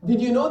 Did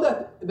you know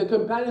that the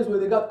companions, when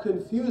they got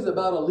confused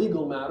about a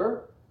legal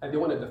matter, and they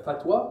wanted the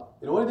fatwa,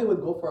 you know where they would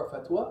go for a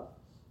fatwa?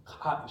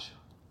 Aisha.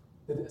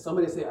 Did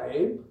somebody say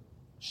aib?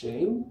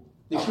 Shame?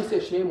 Did she say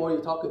shame while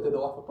you're talking to the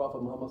wife of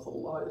Prophet Muhammad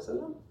sallallahu alaihi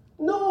wasallam?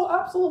 No,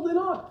 absolutely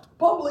not.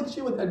 Publicly,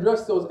 she would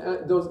address those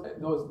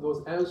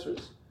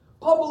answers.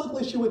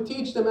 Publicly, she would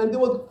teach them, and they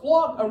would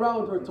flock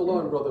around her to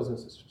learn, brothers and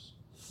sisters.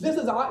 This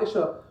is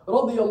Aisha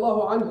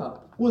radiyallahu anha,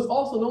 who is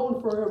also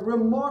known for her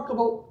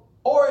remarkable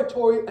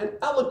oratory and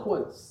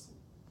eloquence.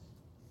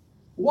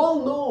 Well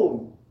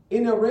known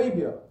in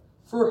Arabia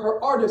for her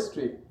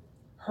artistry,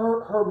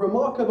 her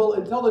remarkable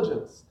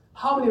intelligence.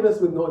 How many of us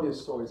would know these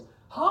stories?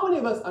 How many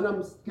of us, and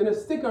I'm going to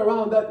stick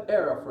around that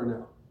era for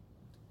now,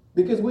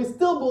 because we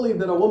still believe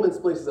that a woman's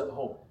place is at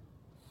home.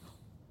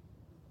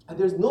 And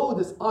there's no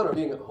dishonor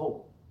being at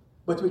home,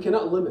 but we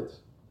cannot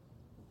limit.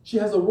 She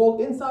has a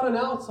role inside and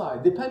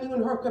outside, depending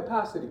on her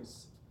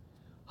capacities.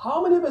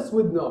 How many of us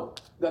would know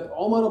that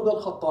Umar ibn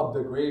al-Khattab,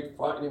 the great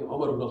frightening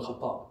Umar ibn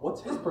al-Khattab,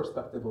 what's his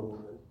perspective on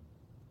women?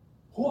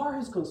 Who are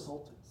his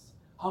consultants?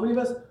 How many of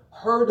us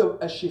heard of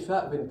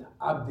Shifa bint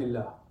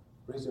Abdullah?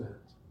 Raise your hand.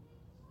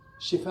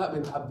 Shifa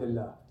bint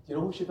Abdullah. Do you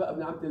know who Shifa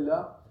ibn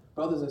Abdullah?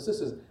 Brothers and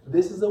sisters,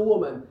 this is a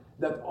woman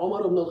that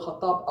Umar ibn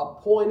al-Khattab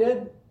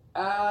appointed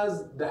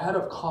as the head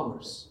of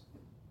commerce.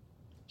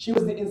 She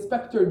was the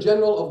inspector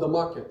general of the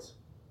market.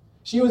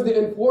 She was the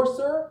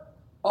enforcer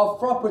of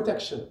fraud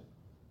protection.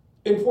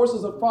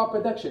 Enforcers of fraud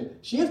protection.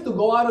 She used to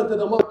go out into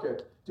the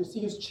market to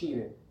see who's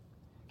cheating.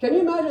 Can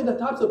you imagine the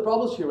types of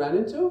problems she ran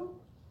into?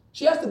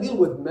 She has to deal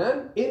with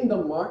men in the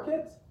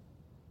market.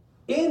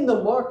 In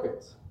the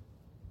market.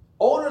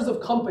 Owners of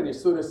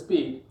companies, so to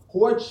speak,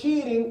 who are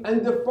cheating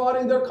and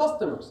defrauding their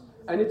customers.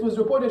 And it was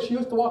reported she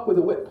used to walk with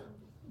a whip.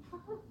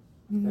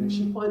 And if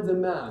she finds a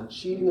man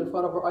cheating in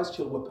front of her eyes,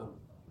 she'll whip him.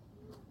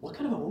 What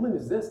kind of a woman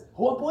is this?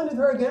 Who appointed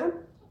her again?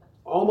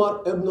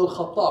 Umar ibn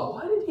al-Khattab.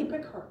 Why did he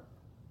pick her?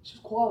 She's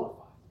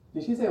qualified.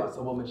 Did she say, oh, it's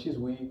a woman, she's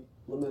weak,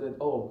 limited,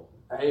 oh,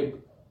 aib,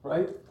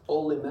 right?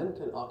 Only men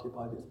can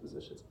occupy these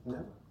positions.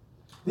 Never.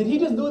 Did he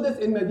just do this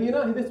in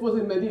Medina? This was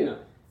in Medina.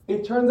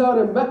 It turns out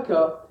in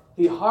Mecca,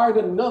 he hired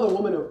another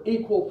woman of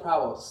equal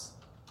prowess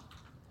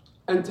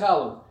and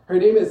talent. Her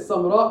name is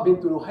Samra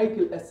bint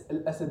Nuhayk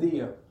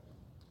al-Asadiyya.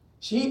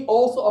 She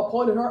also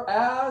appointed her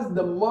as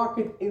the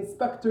market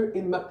inspector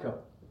in Mecca.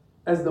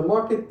 As the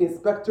market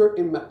inspector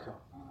in Mecca.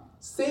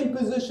 Same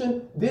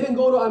position, didn't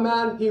go to a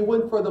man, he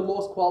went for the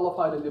most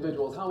qualified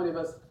individuals. How many of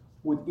us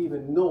would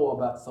even know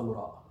about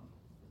Samra?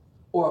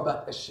 Or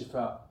about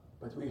Ash-Shifa?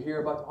 But we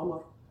hear about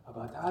Umar,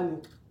 about Ali,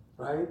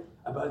 right?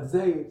 About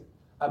Zayd,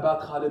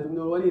 about Khalid ibn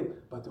al-Walid.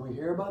 But do we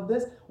hear about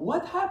this?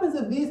 What happens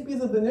if these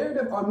pieces of the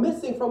narrative are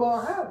missing from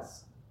our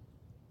heads?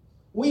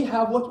 We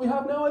have what we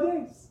have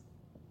nowadays.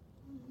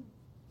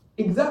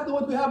 Exactly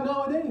what we have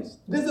nowadays.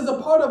 This is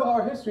a part of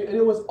our history and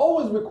it was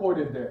always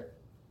recorded there.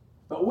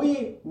 But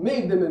we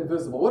made them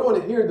invisible. We don't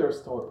want to hear their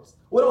stories.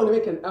 We don't want to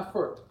make an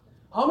effort.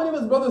 How many of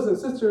us brothers and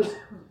sisters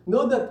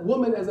know that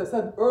women, as I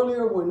said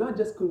earlier, were not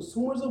just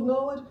consumers of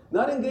knowledge,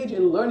 not engaged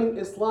in learning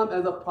Islam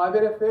as a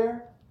private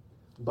affair,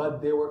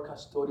 but they were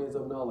custodians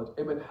of knowledge.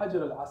 Ibn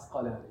Hajar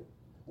al-Asqalani,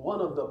 one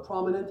of the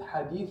prominent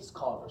hadith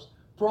scholars.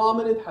 You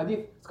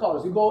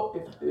go,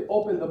 if you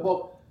open the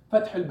book,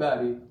 Fath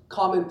al-Bari,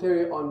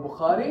 commentary on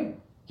Bukhari,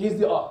 he's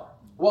the author.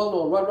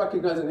 Well-known,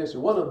 well-recognized in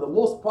history, one of the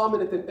most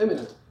prominent and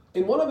eminent.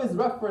 In one of his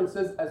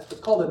references, it's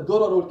called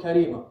Ad-Durar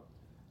al-Karima.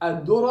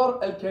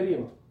 Ad-Durar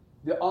al-Karima,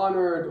 the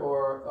honored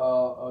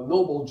or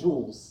noble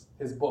jewels,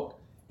 his book.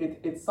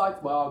 It cites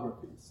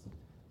biographies.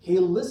 He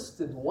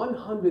listed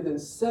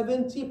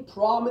 170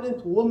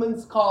 prominent women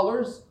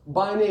scholars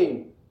by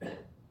name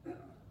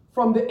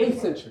from the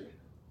 8th century.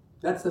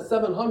 That's the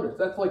 700s.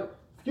 That's like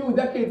a few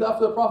decades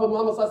after the Prophet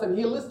Muhammad,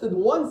 he listed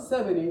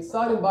 170,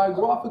 citing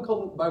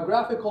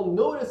biographical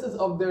notices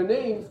of their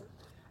names,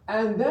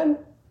 and then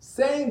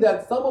saying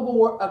that some of them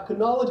were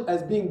acknowledged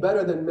as being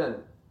better than men,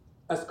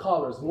 as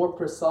scholars, more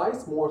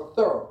precise, more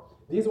thorough.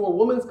 These were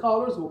women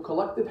scholars who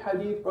collected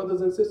hadith,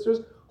 brothers and sisters,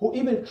 who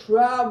even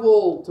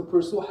traveled to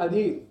pursue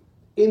hadith.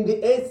 In the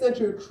 8th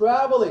century,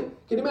 traveling.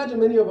 Can you imagine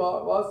many of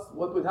us,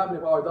 what would happen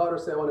if our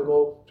daughters say, I want to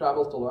go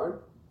travel to learn?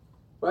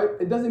 Right?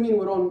 It doesn't mean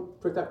we don't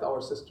protect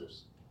our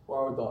sisters or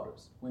our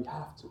daughters. We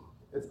have to.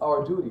 It's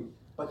our duty.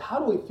 But how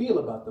do we feel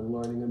about them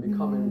learning and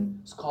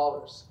becoming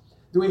scholars?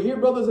 Do we hear,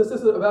 brothers and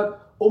sisters,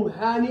 about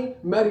Hani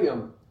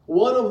Maryam,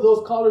 one of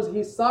those scholars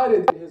he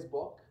cited in his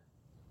book,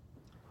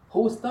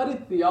 who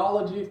studied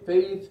theology,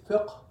 faith,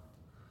 fiqh,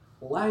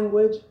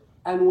 language,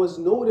 and was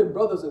noted,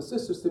 brothers and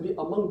sisters, to be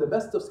among the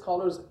best of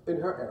scholars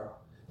in her era.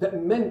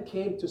 That men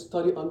came to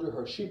study under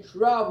her. She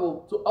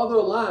traveled to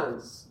other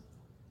lands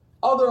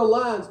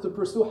to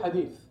pursue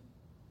hadith.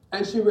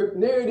 And she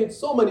narrated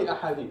so many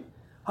ahadith.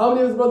 How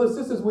many of his brothers and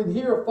sisters would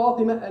hear of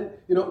Fatima and,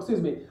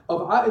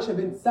 of Aisha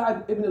bin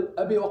Sa'd ibn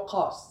Abi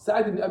Waqqas.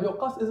 Sa'd ibn Abi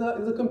Waqqas is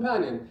a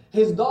companion.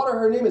 His daughter,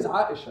 her name is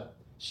Aisha.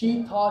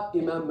 She taught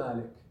Imam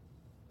Malik.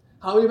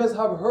 How many of us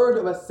have heard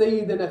of a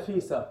Sayyida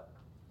Nafisa?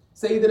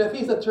 Sayyida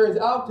Nafisa turns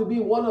out to be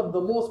one of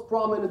the most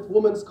prominent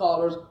women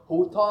scholars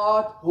who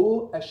taught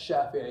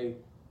Ash-Shafi'i.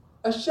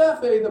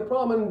 Ash-Shafi'i, the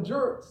prominent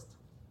jurist.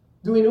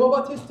 Do we know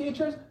about his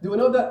teachers? Do we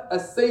know that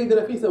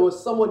Sayyida Nafisa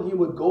was someone he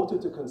would go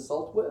to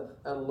consult with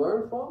and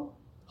learn from?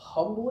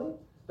 Humbly,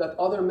 that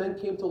other men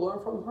came to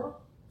learn from her?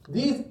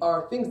 These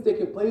are things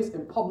taking place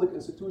in public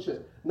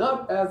institutions,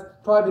 not as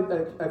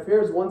private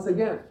affairs once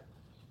again.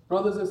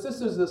 Brothers and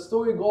sisters, the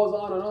story goes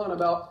on and on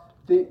about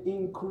the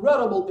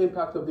incredible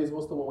impact of these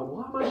Muslim women.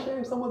 Why am I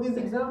sharing some of these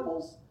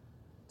examples?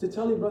 To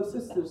tell you, brothers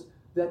and sisters,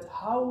 that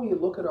how we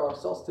look at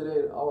ourselves today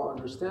and our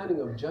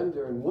understanding of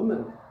gender and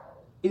women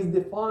is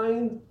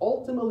defined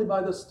ultimately by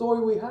the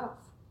story we have.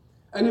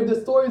 And if the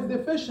story is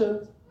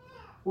deficient,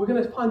 we're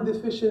going to find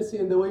deficiency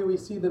in the way we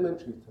see them and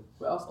treat them.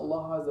 We ask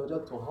Allah Azza wa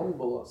Jalla to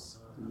humble us,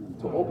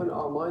 to open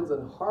our minds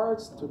and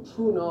hearts to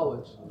true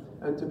knowledge,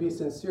 and to be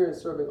sincere in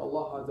serving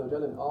Allah Azza wa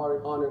Jalla and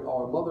honoring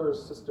our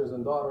mothers, sisters,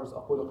 and daughters.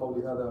 أقول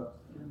قولي هذا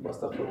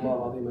وأستغفر الله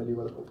العظيم لي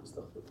ولكم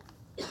فاستغفروه.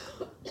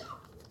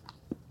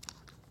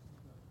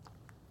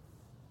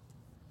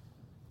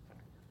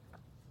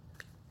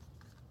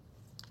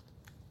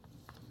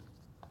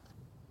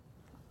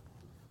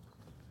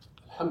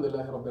 الحمد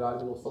لله رب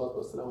العالمين والصلاة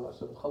والسلام على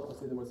أشرف الخلق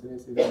سيدنا المرسلين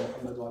سيدنا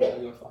محمد وعلى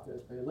آله وصحبه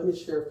أجمعين. Let me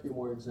share a few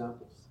more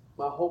examples.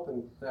 My hope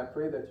and I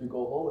pray that you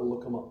go home and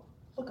look them up.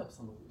 Look up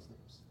some of these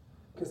names.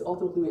 Because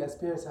ultimately we as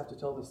parents have to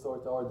tell the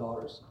story to our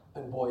daughters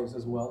and boys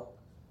as well,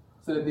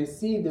 so that they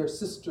see their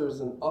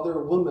sisters and other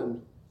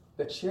women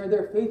that share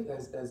their faith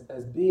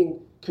as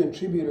being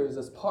contributors,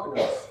 as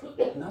partners,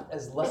 not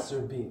as lesser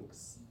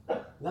beings.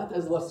 Not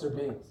as lesser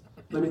beings.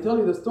 Let me tell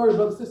you the story,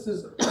 brothers and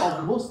sisters,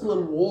 of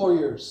Muslim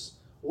warriors.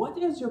 What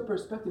is your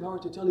perspective if I were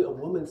to tell you a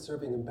woman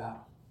serving in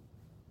battle?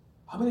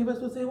 How many of us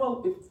would say,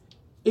 well,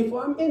 if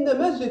I'm in the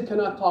masjid,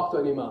 cannot talk to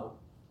an imam,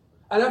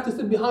 and I have to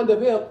sit behind the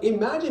veil,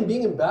 imagine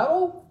being in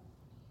battle?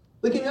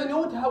 Like, you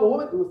know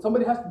what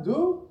somebody has to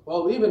do?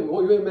 Well, even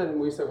men,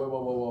 we say,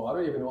 whoa, I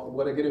don't even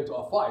want to get into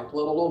a fight,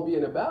 let alone be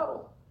in a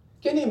battle.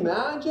 Can you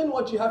imagine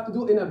what you have to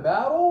do in a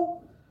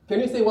battle? Can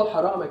you say, well,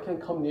 haram, I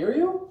can't come near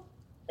you?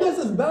 This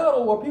is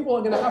battle where people are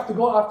going to have to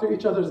go after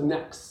each other's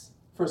necks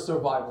for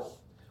survival.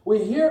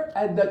 We hear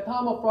at the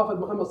time of Prophet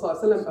Muhammad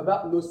ﷺ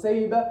about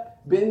Nusayba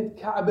bint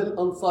Ka'b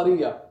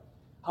al-Ansariya.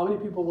 How many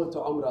people went to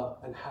Umrah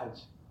and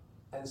Hajj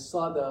and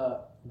saw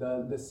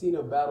the scene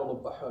of Battle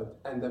of Uhud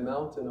and the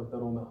mountain of the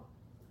Rumah?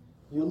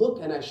 You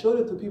look, and I showed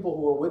it to people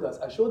who were with us.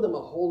 I showed them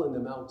a hole in the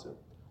mountain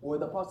where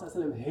the Prophet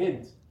ﷺ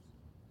hid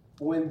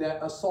when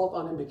the assault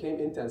on him became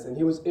intense and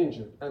he was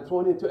injured and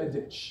thrown into a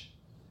ditch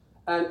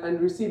and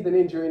received an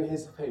injury in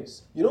his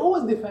face. You know who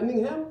was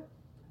defending him?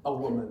 A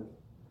woman.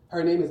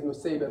 Her name is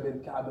Nusayba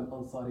bint Ka'b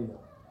al-Ansariya.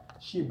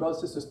 She,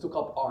 brothers and sisters, took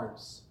up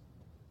arms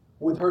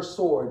with her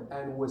sword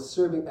and was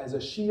serving as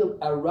a shield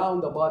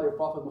around the body of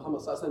Prophet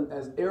Muhammad ﷺ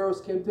as arrows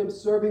came to him,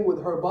 serving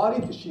with her body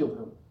to shield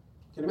him.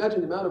 Can you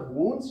imagine the amount of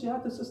wounds she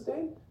had to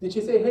sustain? Did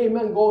she say, hey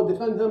men, go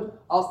defend him,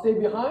 I'll stay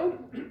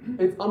behind?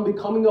 It's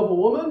unbecoming of a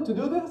woman to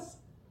do this?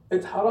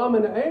 It's haram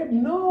and aib?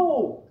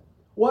 No!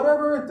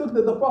 Whatever it took,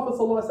 that the Prophet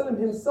ﷺ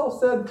himself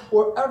said,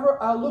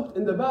 wherever I looked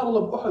in the battle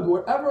of Uhud,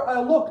 wherever I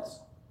looked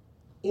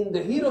in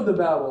the heat of the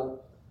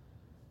battle,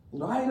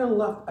 right and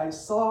left, I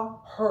saw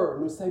her,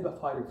 Nusayba,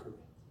 fighting for me.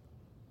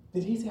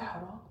 Did he say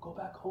haram? Go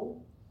back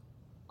home?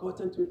 Go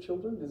attend to your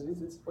children? Is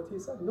this what he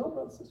said? No,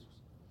 brothers and sisters.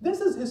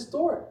 This is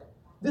historic.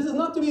 This is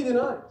not to be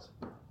denied.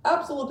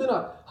 Absolutely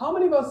not. How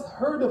many of us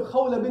heard of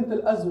Khawla bint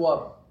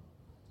al-Azwar?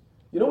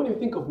 You know, when you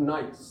think of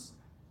knights,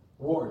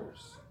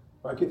 warriors,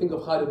 or you think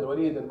of Khalid ibn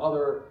Walid and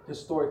other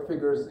historic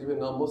figures, even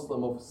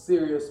non-Muslim, of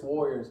serious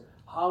warriors,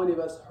 how many of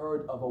us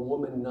heard of a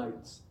woman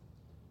knight?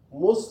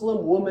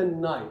 Muslim woman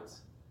knight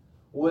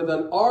with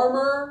an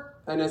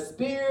armor and a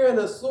spear and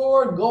a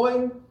sword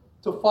going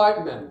to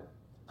fight men.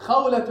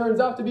 Khawla turns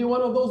out to be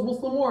one of those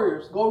Muslim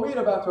warriors. Go read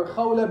about her,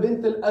 Khawla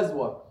bint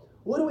al-Azwar.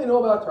 What do we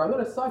know about her? I'm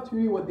going to cite to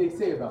you what they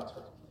say about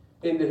her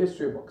in the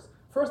history books.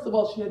 First of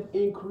all, she had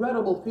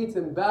incredible feats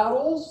in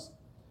battles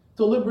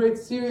to liberate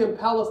Syria and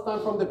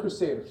Palestine from the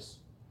Crusaders.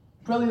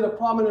 Played a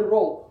prominent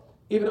role,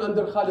 even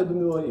under Khalid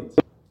ibn Walid.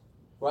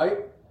 Right?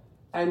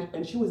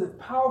 And she was a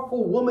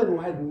powerful woman who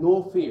had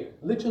no fear.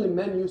 Literally,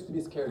 men used to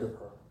be scared of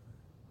her.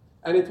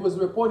 And it was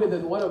reported that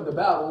in one of the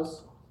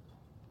battles,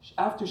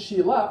 after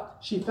she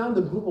left, she found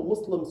a group of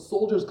Muslim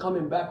soldiers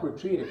coming back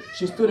retreating.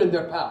 She stood in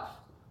their path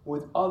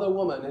with other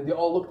women, and they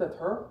all looked at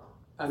her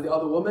and the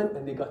other woman,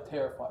 and they got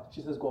terrified.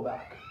 She says, go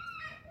back.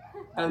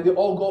 And they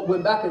all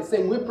went back and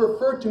saying, we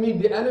prefer to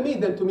meet the enemy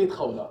than to meet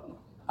Khawla,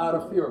 out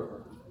of fear of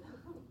her.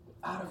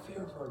 Out of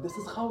fear of her. This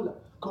is Khawla.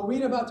 Go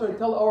read about her and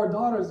tell our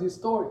daughters these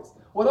stories.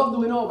 What else do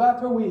we know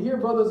about her? We hear,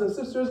 brothers and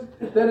sisters,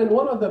 that in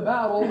one of the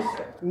battles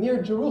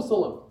near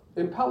Jerusalem,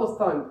 in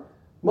Palestine,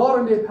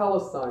 modern-day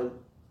Palestine,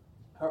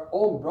 her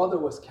own brother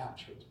was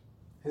captured.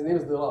 His name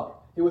is Dirar.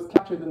 He was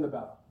captured in the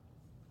battle.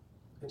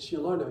 And she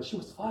learned that she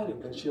was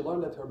fighting, and she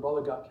learned that her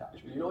brother got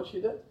captured. You know what she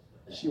did?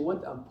 She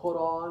went and put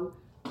on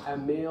a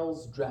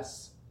male's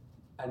dress,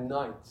 a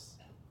knight's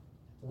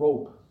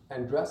robe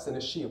and dress and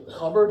a shield,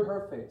 covered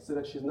her face so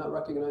that she's not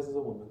recognized as a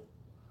woman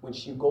when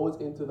she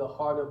goes into the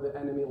heart of the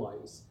enemy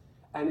lines.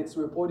 And it's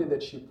reported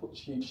that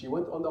she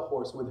went on the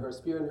horse with her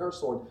spear and her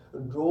sword,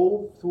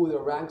 drove through the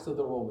ranks of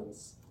the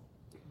Romans,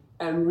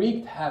 and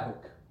wreaked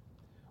havoc.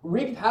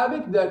 Wreaked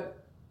havoc that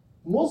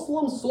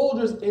Muslim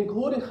soldiers,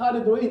 including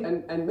Khalid ibn Walid,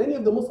 and many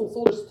of the Muslim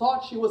soldiers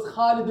thought she was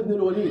Khalid ibn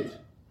Walid.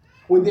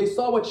 When they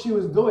saw what she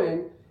was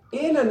doing,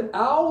 in and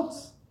out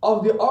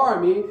of the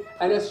army,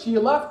 and as she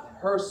left,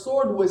 her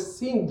sword was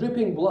seen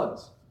dripping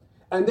blood.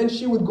 And then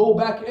she would go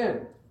back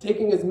in,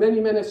 taking as many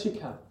men as she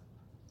can.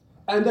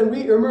 And then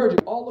re-emerging,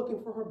 all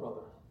looking for her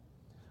brother.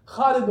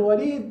 Khalid ibn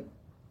Walid,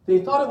 they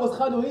thought it was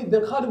Khalid ibn Walid,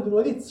 then Khalid ibn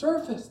Walid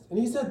surfaced, and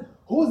he said,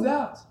 who's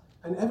that?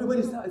 And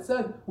everybody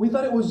said, we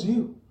thought it was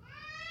you.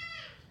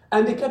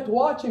 And they kept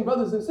watching,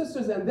 brothers and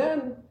sisters, and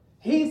then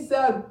he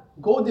said,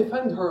 go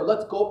defend her,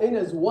 let's go in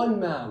as one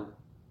man.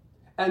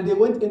 And they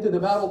went into the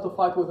battle to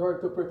fight with her,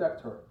 to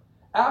protect her.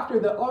 After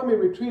the army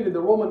retreated,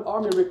 the Roman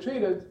army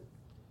retreated,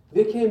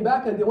 they came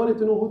back and they wanted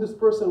to know who this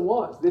person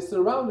was. They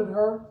surrounded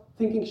her,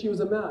 thinking she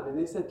was a man. And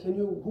they said,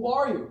 who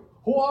are you?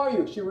 Who are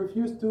you? She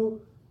refused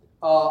to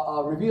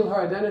reveal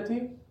her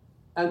identity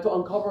and to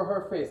uncover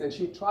her face. And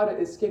she tried to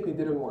escape, it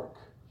didn't work.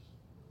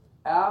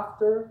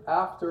 After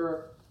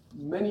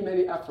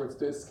many efforts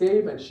to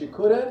escape, and she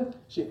couldn't,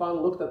 she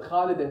finally looked at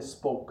Khalid and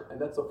spoke. And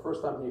that's the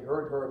first time he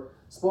heard her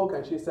spoke,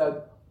 and she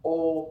said,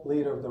 O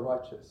leader of the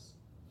righteous,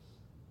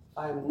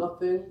 I am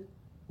nothing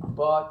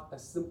but a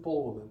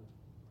simple woman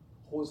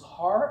whose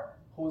heart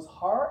was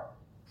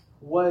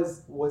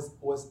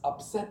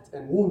upset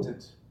and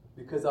wounded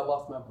because I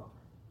lost my brother.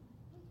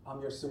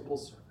 I'm your simple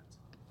servant.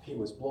 He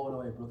was blown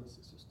away, brothers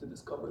and sisters, to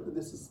discover that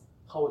this is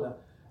Khawla.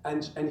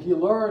 And he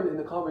learned in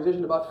the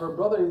conversation about her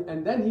brother,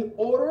 and then he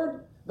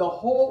ordered the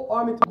whole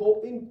army to go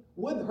in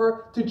with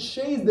her to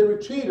chase the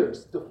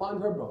retreaters to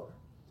find her brother.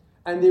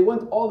 And they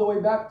went all the way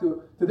back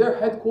to their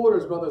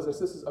headquarters, brothers and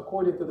sisters,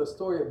 according to the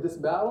story of this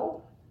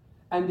battle.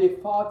 And they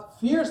fought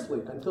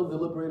fiercely until they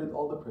liberated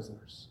all the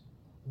prisoners.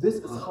 This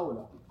is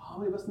Khawla. How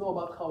many of us know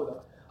about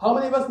Khawla? How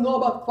many of us know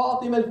about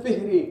Fatima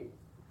al-Fihri,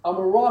 a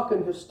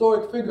Moroccan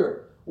historic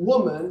figure,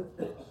 woman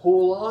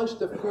who launched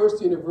the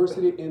first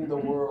university in the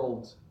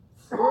world?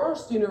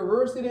 First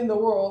university in the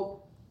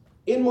world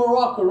in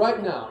Morocco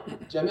right now,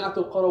 Jami'at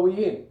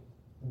al-Qarawiyyin,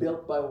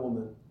 built by a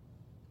woman.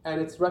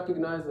 And it's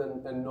recognized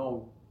and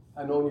known.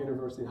 A known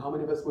university. How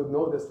many of us would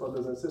know this,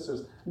 brothers and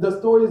sisters? The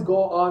stories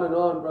go on and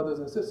on, brothers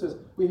and sisters.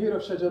 We hear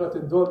of Shajarat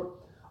al-Dur,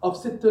 of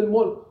Sitt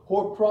al-Mulk, who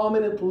are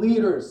prominent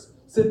leaders.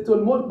 Sitt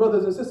al-Mulk,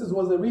 brothers and sisters,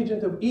 was the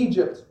regent of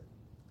Egypt.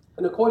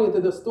 And according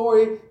to the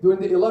story, during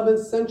the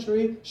 11th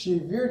century, she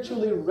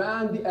virtually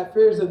ran the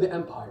affairs of the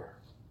empire.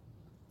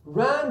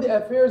 Ran the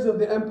affairs of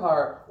the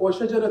empire. Or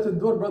Shajarat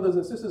al-Dur, brothers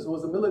and sisters,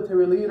 was a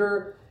military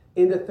leader.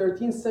 In the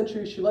 13th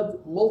century, she led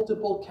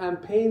multiple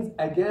campaigns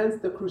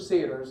against the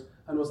Crusaders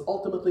and was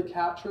ultimately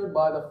captured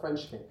by the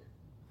French king.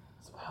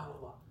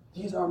 SubhanAllah.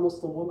 These are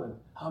Muslim women.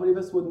 How many of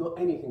us would know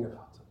anything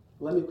about them?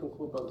 Let me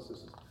conclude, brothers and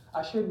sisters.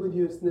 I shared with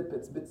you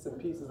snippets, bits and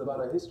pieces about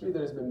a history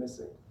that has been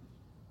missing.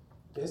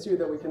 The history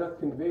that we cannot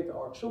convey to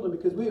our children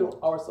because we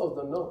ourselves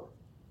don't know.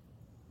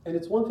 And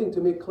it's one thing to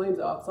make claims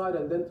outside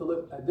and then to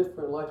live a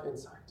different life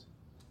inside.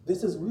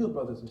 This is real,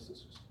 brothers and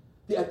sisters.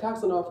 The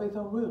attacks on our faith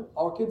are real.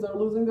 Our kids are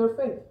losing their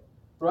faith,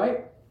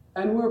 right?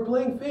 And we're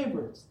playing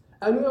favorites.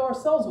 And we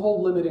ourselves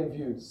hold limiting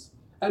views.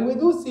 And we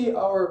do see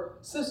our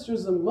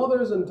sisters and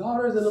mothers and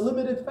daughters in a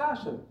limited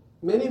fashion.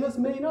 Many of us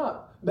may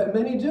not, but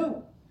many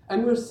do.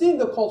 And we're seeing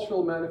the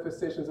cultural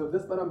manifestations of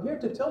this, but I'm here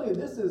to tell you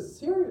this is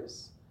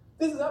serious.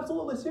 This is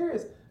absolutely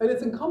serious. And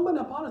it's incumbent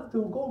upon us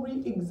to go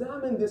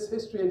re-examine this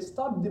history and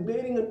stop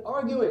debating and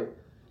arguing.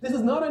 This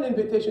is not an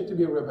invitation to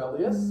be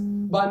rebellious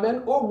by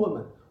men or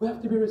women. We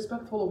have to be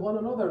respectful of one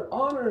another,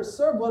 honor and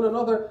serve one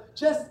another,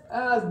 just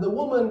as the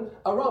woman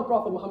around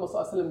Prophet Muhammad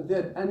ﷺ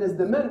did, and as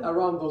the men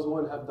around those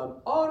women have done.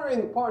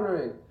 Honoring,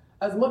 partnering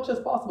as much as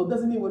possible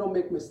doesn't mean we don't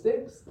make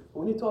mistakes.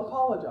 We need to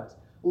apologize.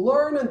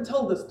 Learn and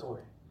tell the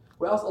story.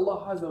 We ask Allah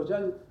Azza wa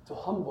Jal to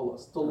humble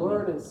us, to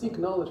learn and seek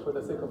knowledge for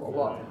the sake of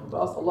Allah. We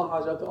ask Allah Azza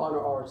wa Jal to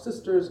honor our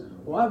sisters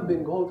who have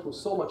been going through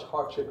so much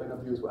hardship and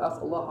abuse. We ask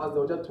Allah Azza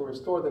wa Jal to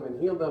restore them and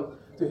heal them,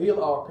 to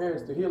heal our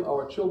parents, to heal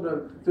our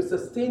children, to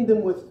sustain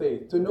them with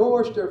faith, to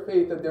nourish their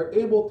faith, that they're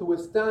able to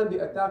withstand the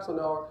attacks on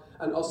our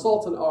and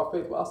assaults on our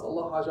faith. We ask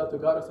Allah Azza wa Jal to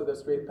guide us to the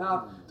straight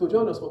path, to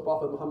join us with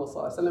Prophet Muhammad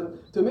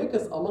ﷺ, to make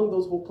us among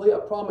those who play a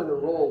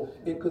prominent role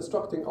in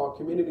constructing our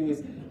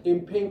communities,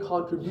 in paying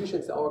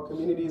contributions to our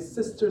communities,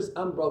 sisters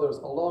and brothers,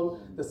 along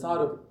the side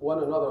of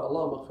one another.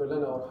 Allahumma ighfir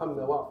lana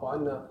warhamna wa'fu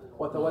anna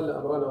wa tawalla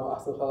amrana wa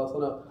ahsin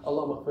khalasana.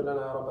 Allahumma ighfir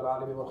lana ya rabbal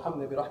alamin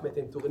warhamna bi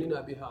rahmatin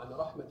tughnina biha an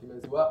rahmati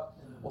man siwa.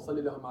 Wa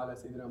salli lahum ala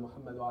sayyidina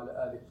Muhammad wa ala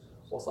alihi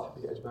wa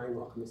sahbihi ajma'in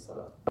wa aqim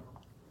as-salam.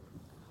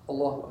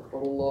 الله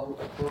أكبر الله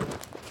أكبر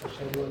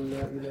أشهد أن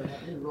لا إله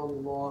إلا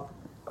الله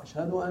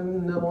أشهد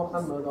أن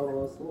محمدا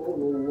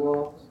رسول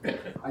الله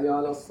حي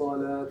على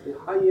الصلاة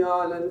حي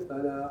على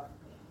الفلاح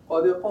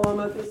قد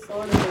قامت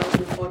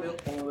الصلاة قد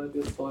قامت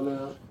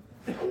الصلاة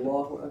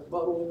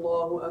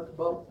الله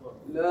أكبر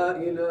لا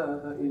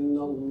إله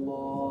إلا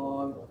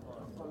الله.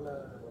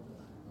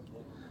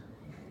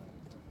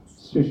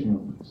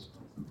 Station please.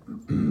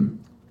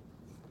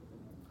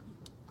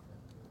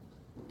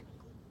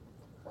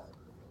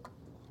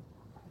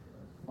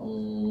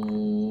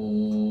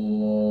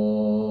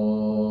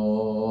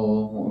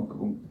 الله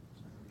أكبر.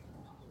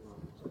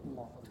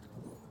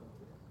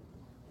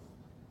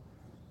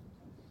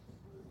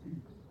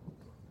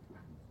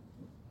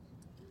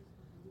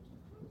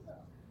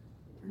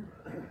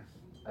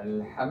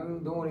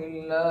 الحمد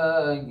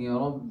لله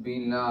رب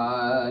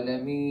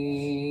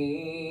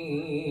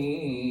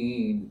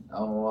العالمين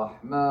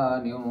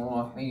الرحمن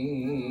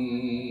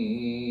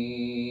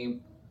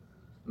الرحيم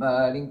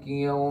مالك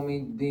يوم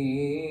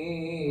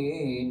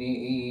الدين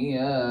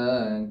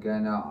إياك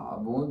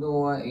نعبد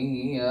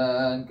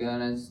وإياك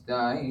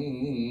نستعين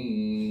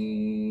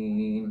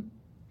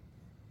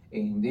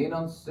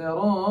اهدنا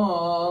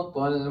الصراط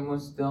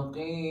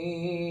المستقيم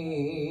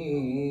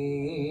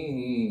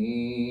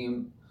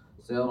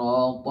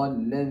صراط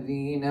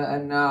الذين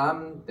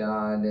أنعمت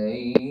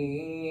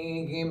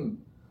عليهم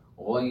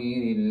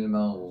غير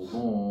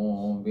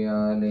المغضوب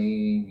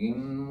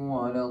عليهم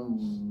ولا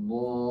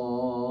الضالين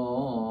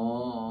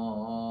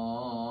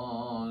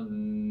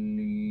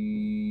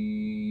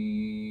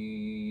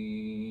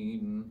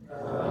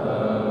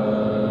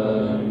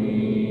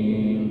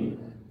آمين.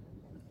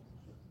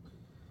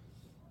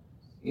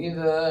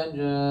 إذا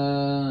جاء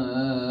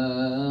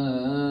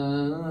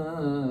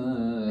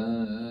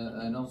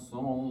نصر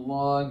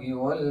الله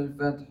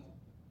والفتح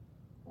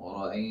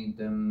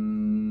ورأيت الناس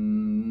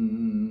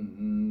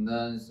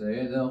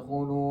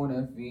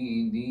يدخلون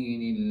في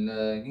دين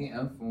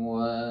الله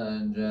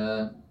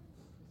أفواجا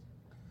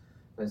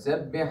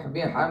فسبح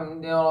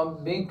بحمد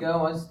ربك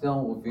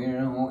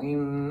واستغفره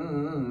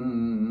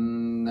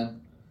إنه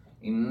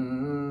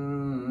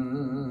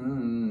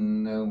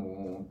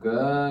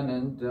كان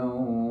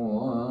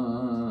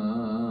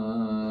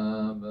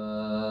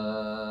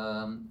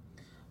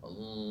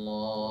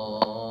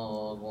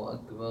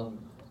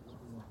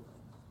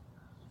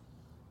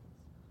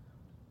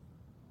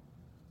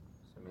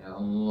سمع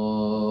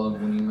الله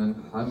لمن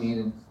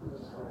حمده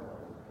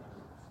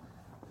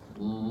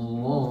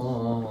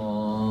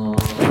الله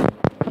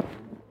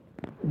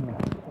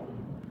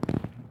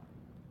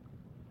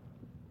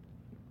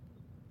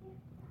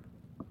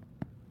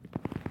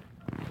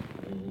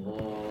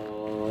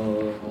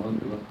الله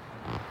أكبر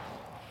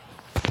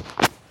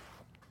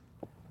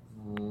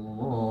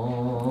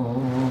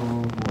الله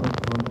أكبر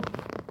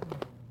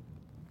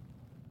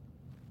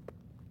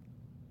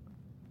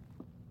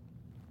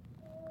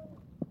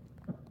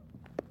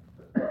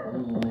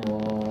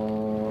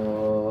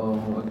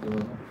الله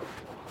أكبر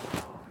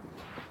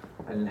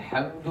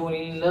الحمد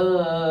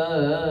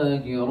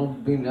لله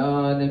رب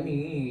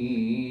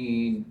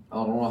العالمين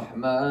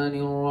الرحمن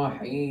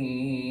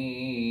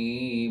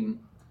الرحيم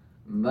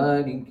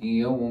مالك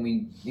يوم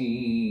الدين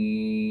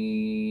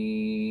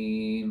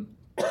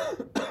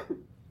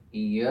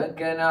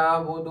إياك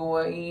نعبد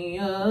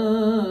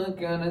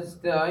وإياك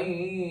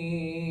نستعين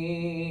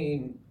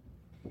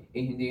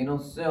اهدنا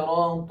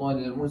الصراط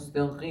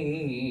المستقيم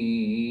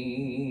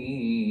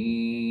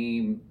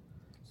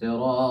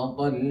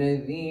صراط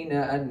الذين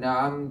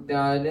أنعمت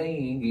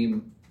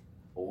عليهم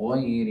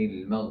غير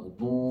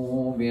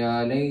المغضوب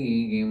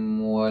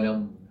عليهم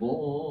ولا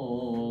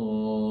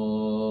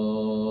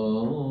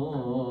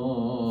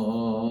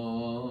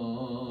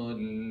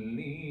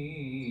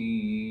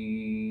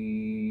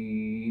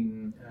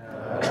الضالين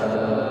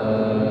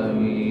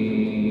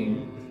آمين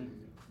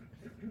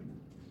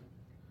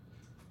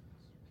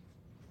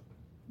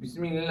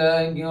بسم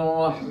الله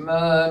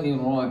الرحمن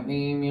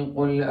الرحيم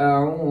قل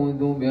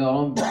أعوذ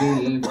برب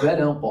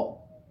الفلق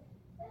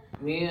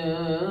من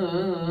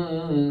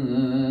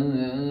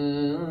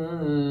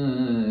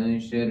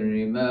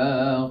شر ما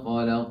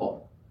خلق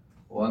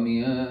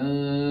ومن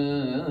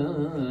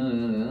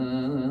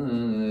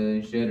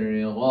شر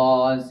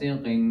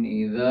غاسق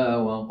إذا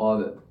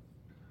وقب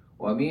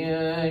ومن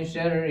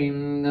شر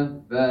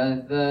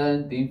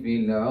النفاثات في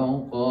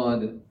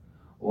العقد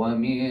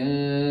ومن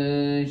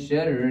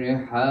شر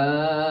حاسد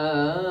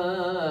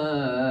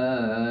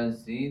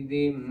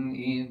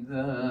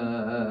إذا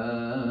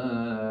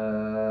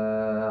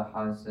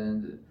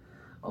حسد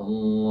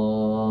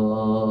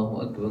الله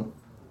أكبر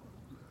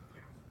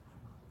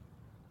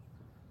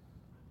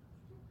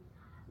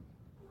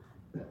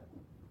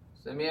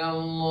سمع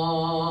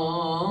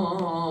الله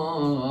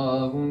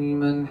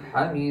لمن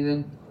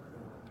حمده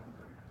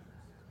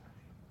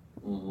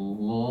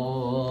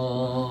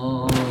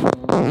الله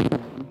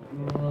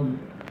أكبر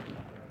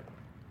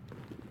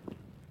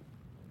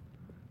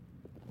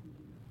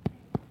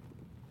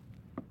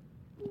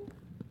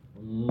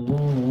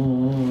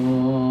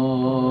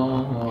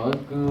الله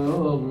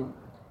أكبر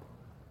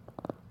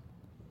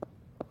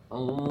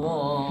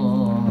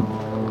الله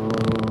أكبر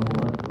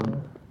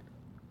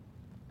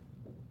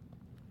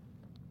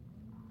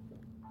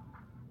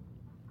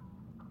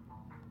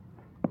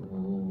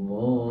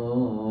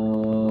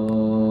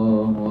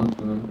الله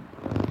أكبر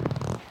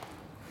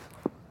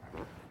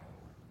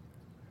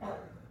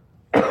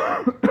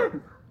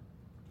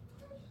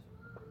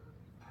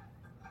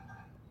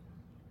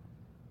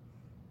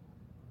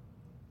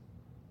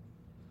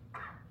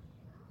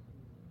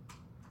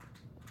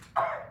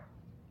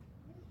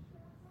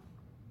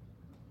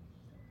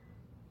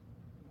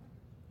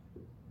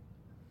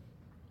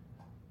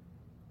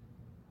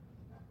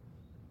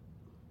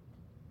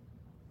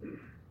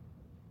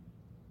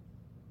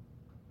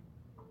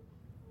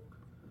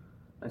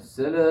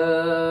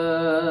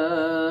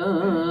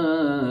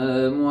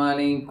السلام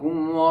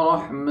عليكم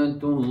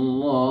ورحمة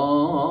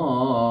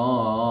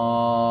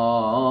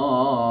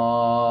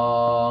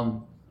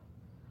الله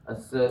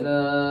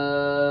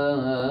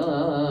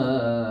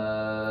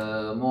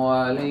السلام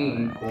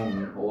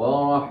عليكم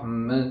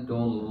ورحمة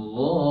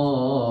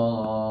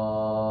الله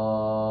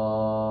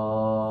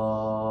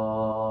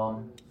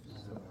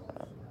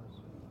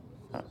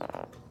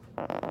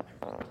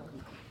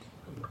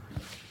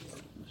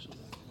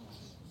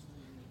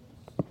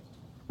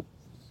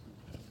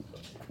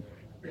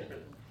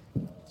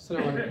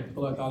Assalamu alaikum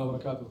wa rahmatullahi wa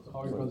barakatuh. How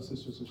are you, brothers and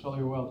sisters? Inshallah,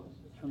 you're well.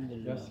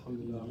 Yes,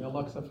 alhamdulillah. May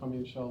Allah accept from you,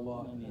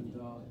 inshallah, and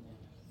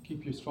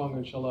keep you strong,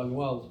 inshallah, and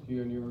well,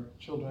 you and your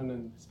children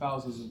and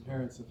spouses and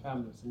parents and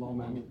families.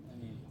 Allahumma ameen.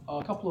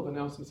 A couple of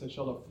announcements,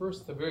 inshallah.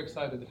 First, I'm very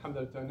excited,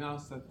 alhamdulillah, to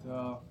announce that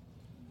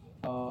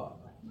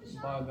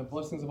by the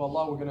blessings of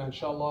Allah, we're going to,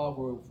 inshallah,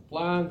 we're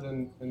planned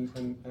and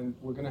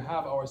we're going to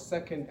have our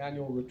second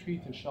annual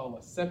retreat,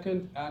 inshallah.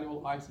 Second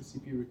annual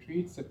ICCP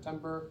retreat,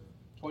 September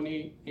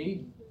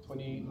 28th,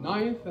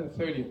 29th, and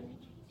 30th.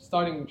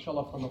 Starting,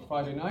 inshallah, from a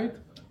Friday night,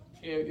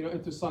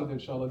 into Sunday,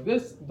 inshallah.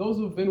 Those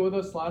who've been with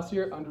us last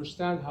year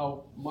understand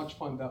how much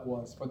fun that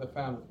was for the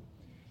family.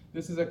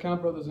 This is a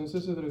camp, brothers and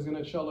sisters, that is going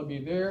to, inshallah, be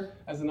there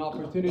as an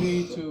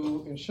opportunity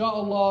to,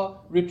 inshallah,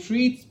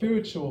 retreat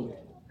spiritually.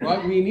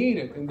 Right? We need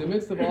it. In the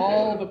midst of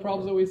all the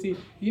problems that we see,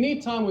 you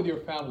need time with your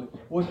family,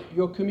 with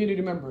your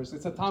community members.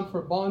 It's a time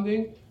for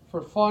bonding,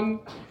 for fun,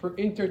 for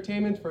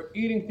entertainment, for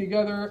eating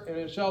together, and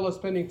inshallah,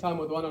 spending time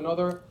with one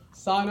another.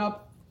 Sign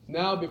up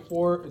now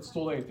before it's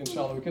too late,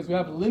 inshallah, because we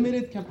have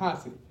limited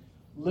capacity.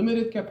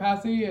 limited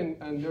capacity,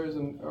 and there's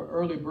an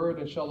early bird,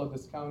 inshallah,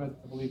 discounted,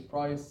 I believe,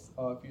 price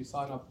if you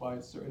sign up by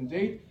a certain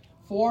date.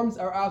 Forms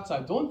are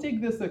outside. Don't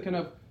take this kind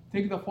of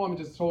take the form and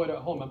just throw it at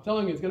home. I'm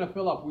telling you, it's going to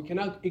fill up. We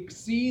cannot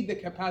exceed the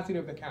capacity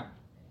of the camp.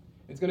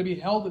 It's going to be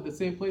held at the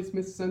same place,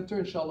 Miss Center,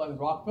 inshallah, in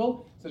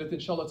Rockville, so that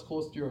inshallah it's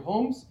close to your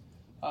homes.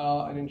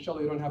 And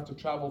inshallah you don't have to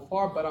travel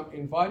far, but I'm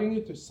inviting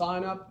you to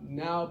sign up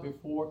now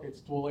before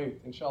it's too late.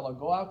 Inshallah,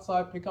 go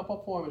outside, pick up a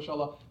form,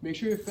 inshallah. Make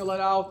sure you fill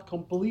it out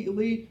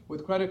completely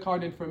with credit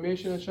card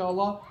information,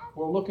 inshallah.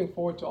 We're looking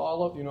forward to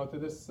all of, to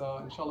this,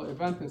 inshallah,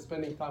 event and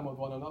spending time with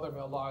one another. May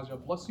Allah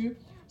Azza bless you.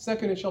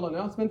 Second, inshallah,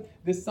 announcement.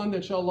 This Sunday,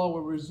 inshallah,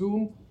 we'll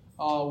resume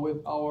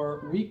with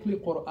our weekly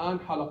Quran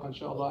halaqah,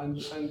 inshallah.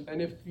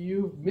 And if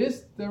you've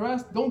missed the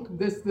rest, don't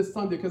this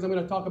Sunday, because I'm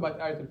going to talk about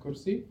Ayat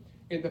al-Kursi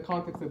in the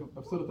context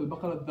of Surah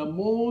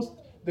Al-Baqarah,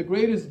 the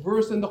greatest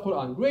verse in the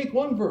Quran.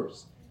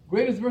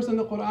 Greatest verse in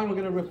the Quran. We're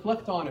going to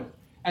reflect on it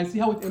and see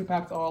how it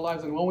impacts our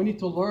lives. And we need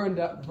to learn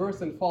that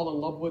verse and fall in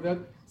love with it.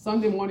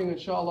 Sunday morning,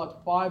 inshallah,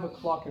 at 5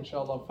 o'clock,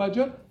 inshallah,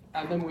 Fajr.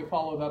 And then we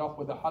follow that up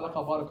with the halaqah,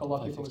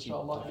 barakallah fikum,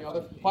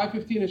 inshallah.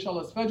 5:15,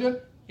 inshallah, is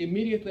Fajr.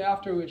 Immediately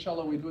after,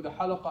 inshallah, we do the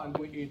halaqah and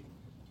we eat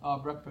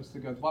breakfast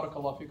together.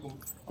 Barakallah fikum.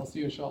 I'll see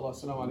you, inshallah.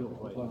 Assalamu alaikum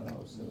wa rahmatullahi wa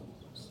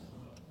barakatuh.